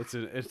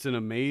 It's an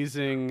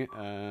amazing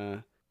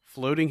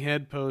floating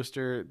head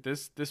poster.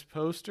 This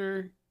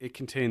poster, it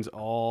contains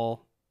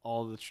all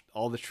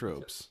the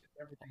tropes.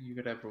 Everything you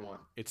could ever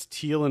want. It's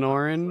teal and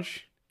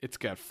orange. It's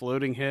got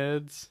floating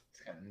heads.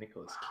 It's got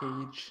Nicolas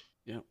Cage.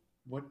 Yep.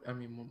 What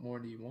more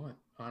do you want,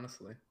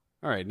 honestly?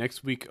 All right,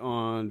 next week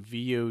on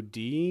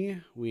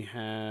VOD, we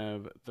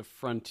have The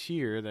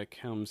Frontier that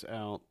comes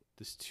out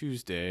this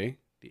Tuesday,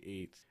 the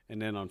 8th. And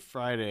then on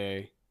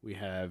Friday, we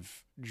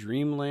have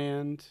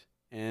Dreamland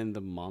and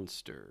The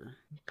Monster.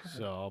 Okay.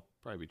 So I'll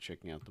probably be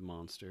checking out The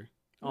Monster.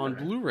 On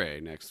Alright.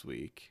 Blu-ray next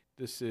week,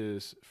 this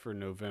is for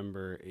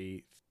November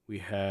 8th, we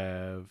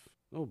have,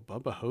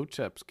 Bubba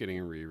Hotep's getting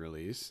a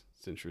re-release.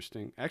 It's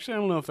interesting. Actually, I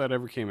don't know if that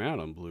ever came out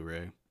on Blu-ray.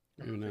 I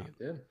Maybe don't not. think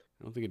it did.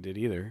 I don't think it did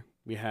either.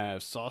 We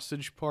have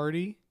Sausage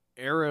Party.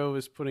 Arrow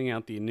is putting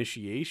out The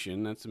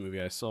Initiation. That's a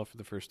movie I saw for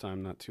the first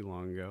time not too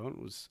long ago. It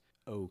was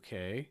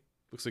okay.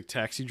 Looks like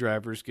Taxi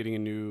Driver's getting a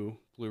new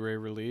Blu-ray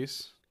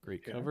release. Great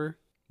Okay. cover.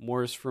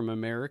 Morris from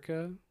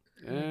America.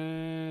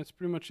 That's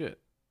pretty much it.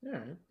 All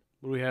right.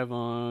 What do we have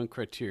on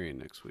Criterion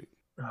next week?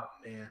 Oh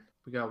man,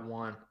 we got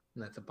one,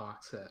 and that's a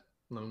box set.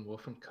 Lone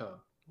Wolf and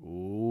Cub.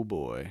 Oh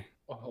boy.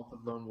 All the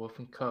Lone Wolf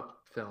and Cub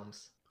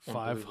films. on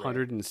Blu-ray,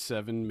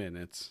 507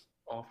 minutes.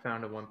 all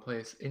found in one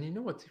place. And you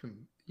know what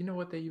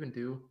they even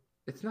do?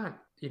 It's not,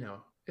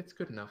 it's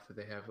good enough that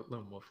they have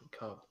Lone Wolf and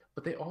Cub,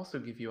 but they also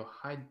give you a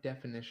high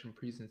definition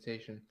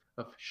presentation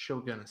of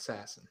Shogun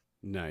Assassin.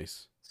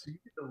 Nice. So you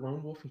get the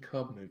Lone Wolf and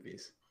Cub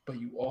movies, but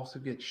you also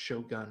get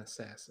Shogun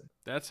Assassin.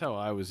 That's how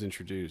I was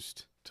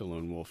introduced to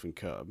Lone Wolf and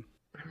Cub.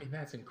 I mean,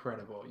 that's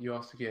incredible. You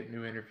also get a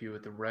new interview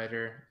with the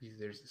writer.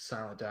 There's a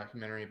silent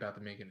documentary about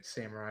the making of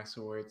samurai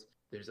swords.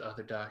 There's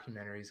other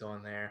documentaries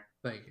on there.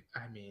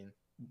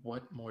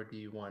 What more do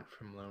you want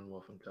from Lone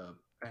Wolf and Cub?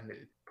 And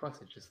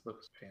plus, it just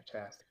looks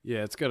fantastic.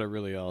 Yeah, it's got a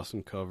really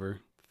awesome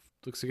cover.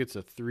 Looks like it's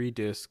a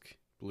 3-disc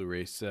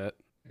Blu-ray set.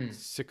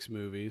 6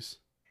 movies.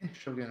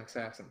 Shogun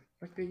Assassin.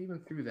 They even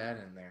threw that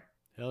in there.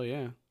 Hell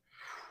yeah.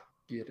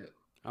 Get it.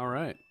 All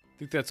right. I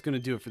think that's going to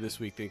do it for this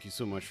week. Thank you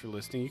so much for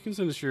listening. You can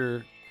send us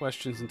your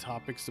questions and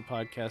topics to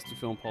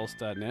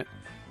podcast@filmpulse.net.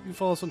 You can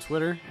follow us on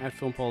Twitter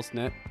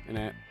 @FilmPulseNet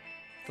and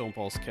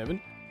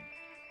 @FilmPulseKevin.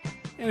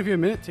 And if you have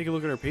a minute, take a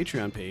look at our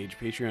Patreon page,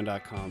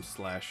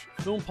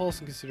 patreon.com/FilmPulse,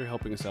 and consider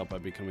helping us out by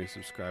becoming a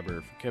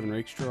subscriber. For Kevin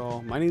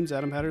Rakestraw, my name's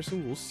Adam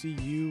Patterson. We'll see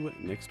you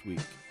next week.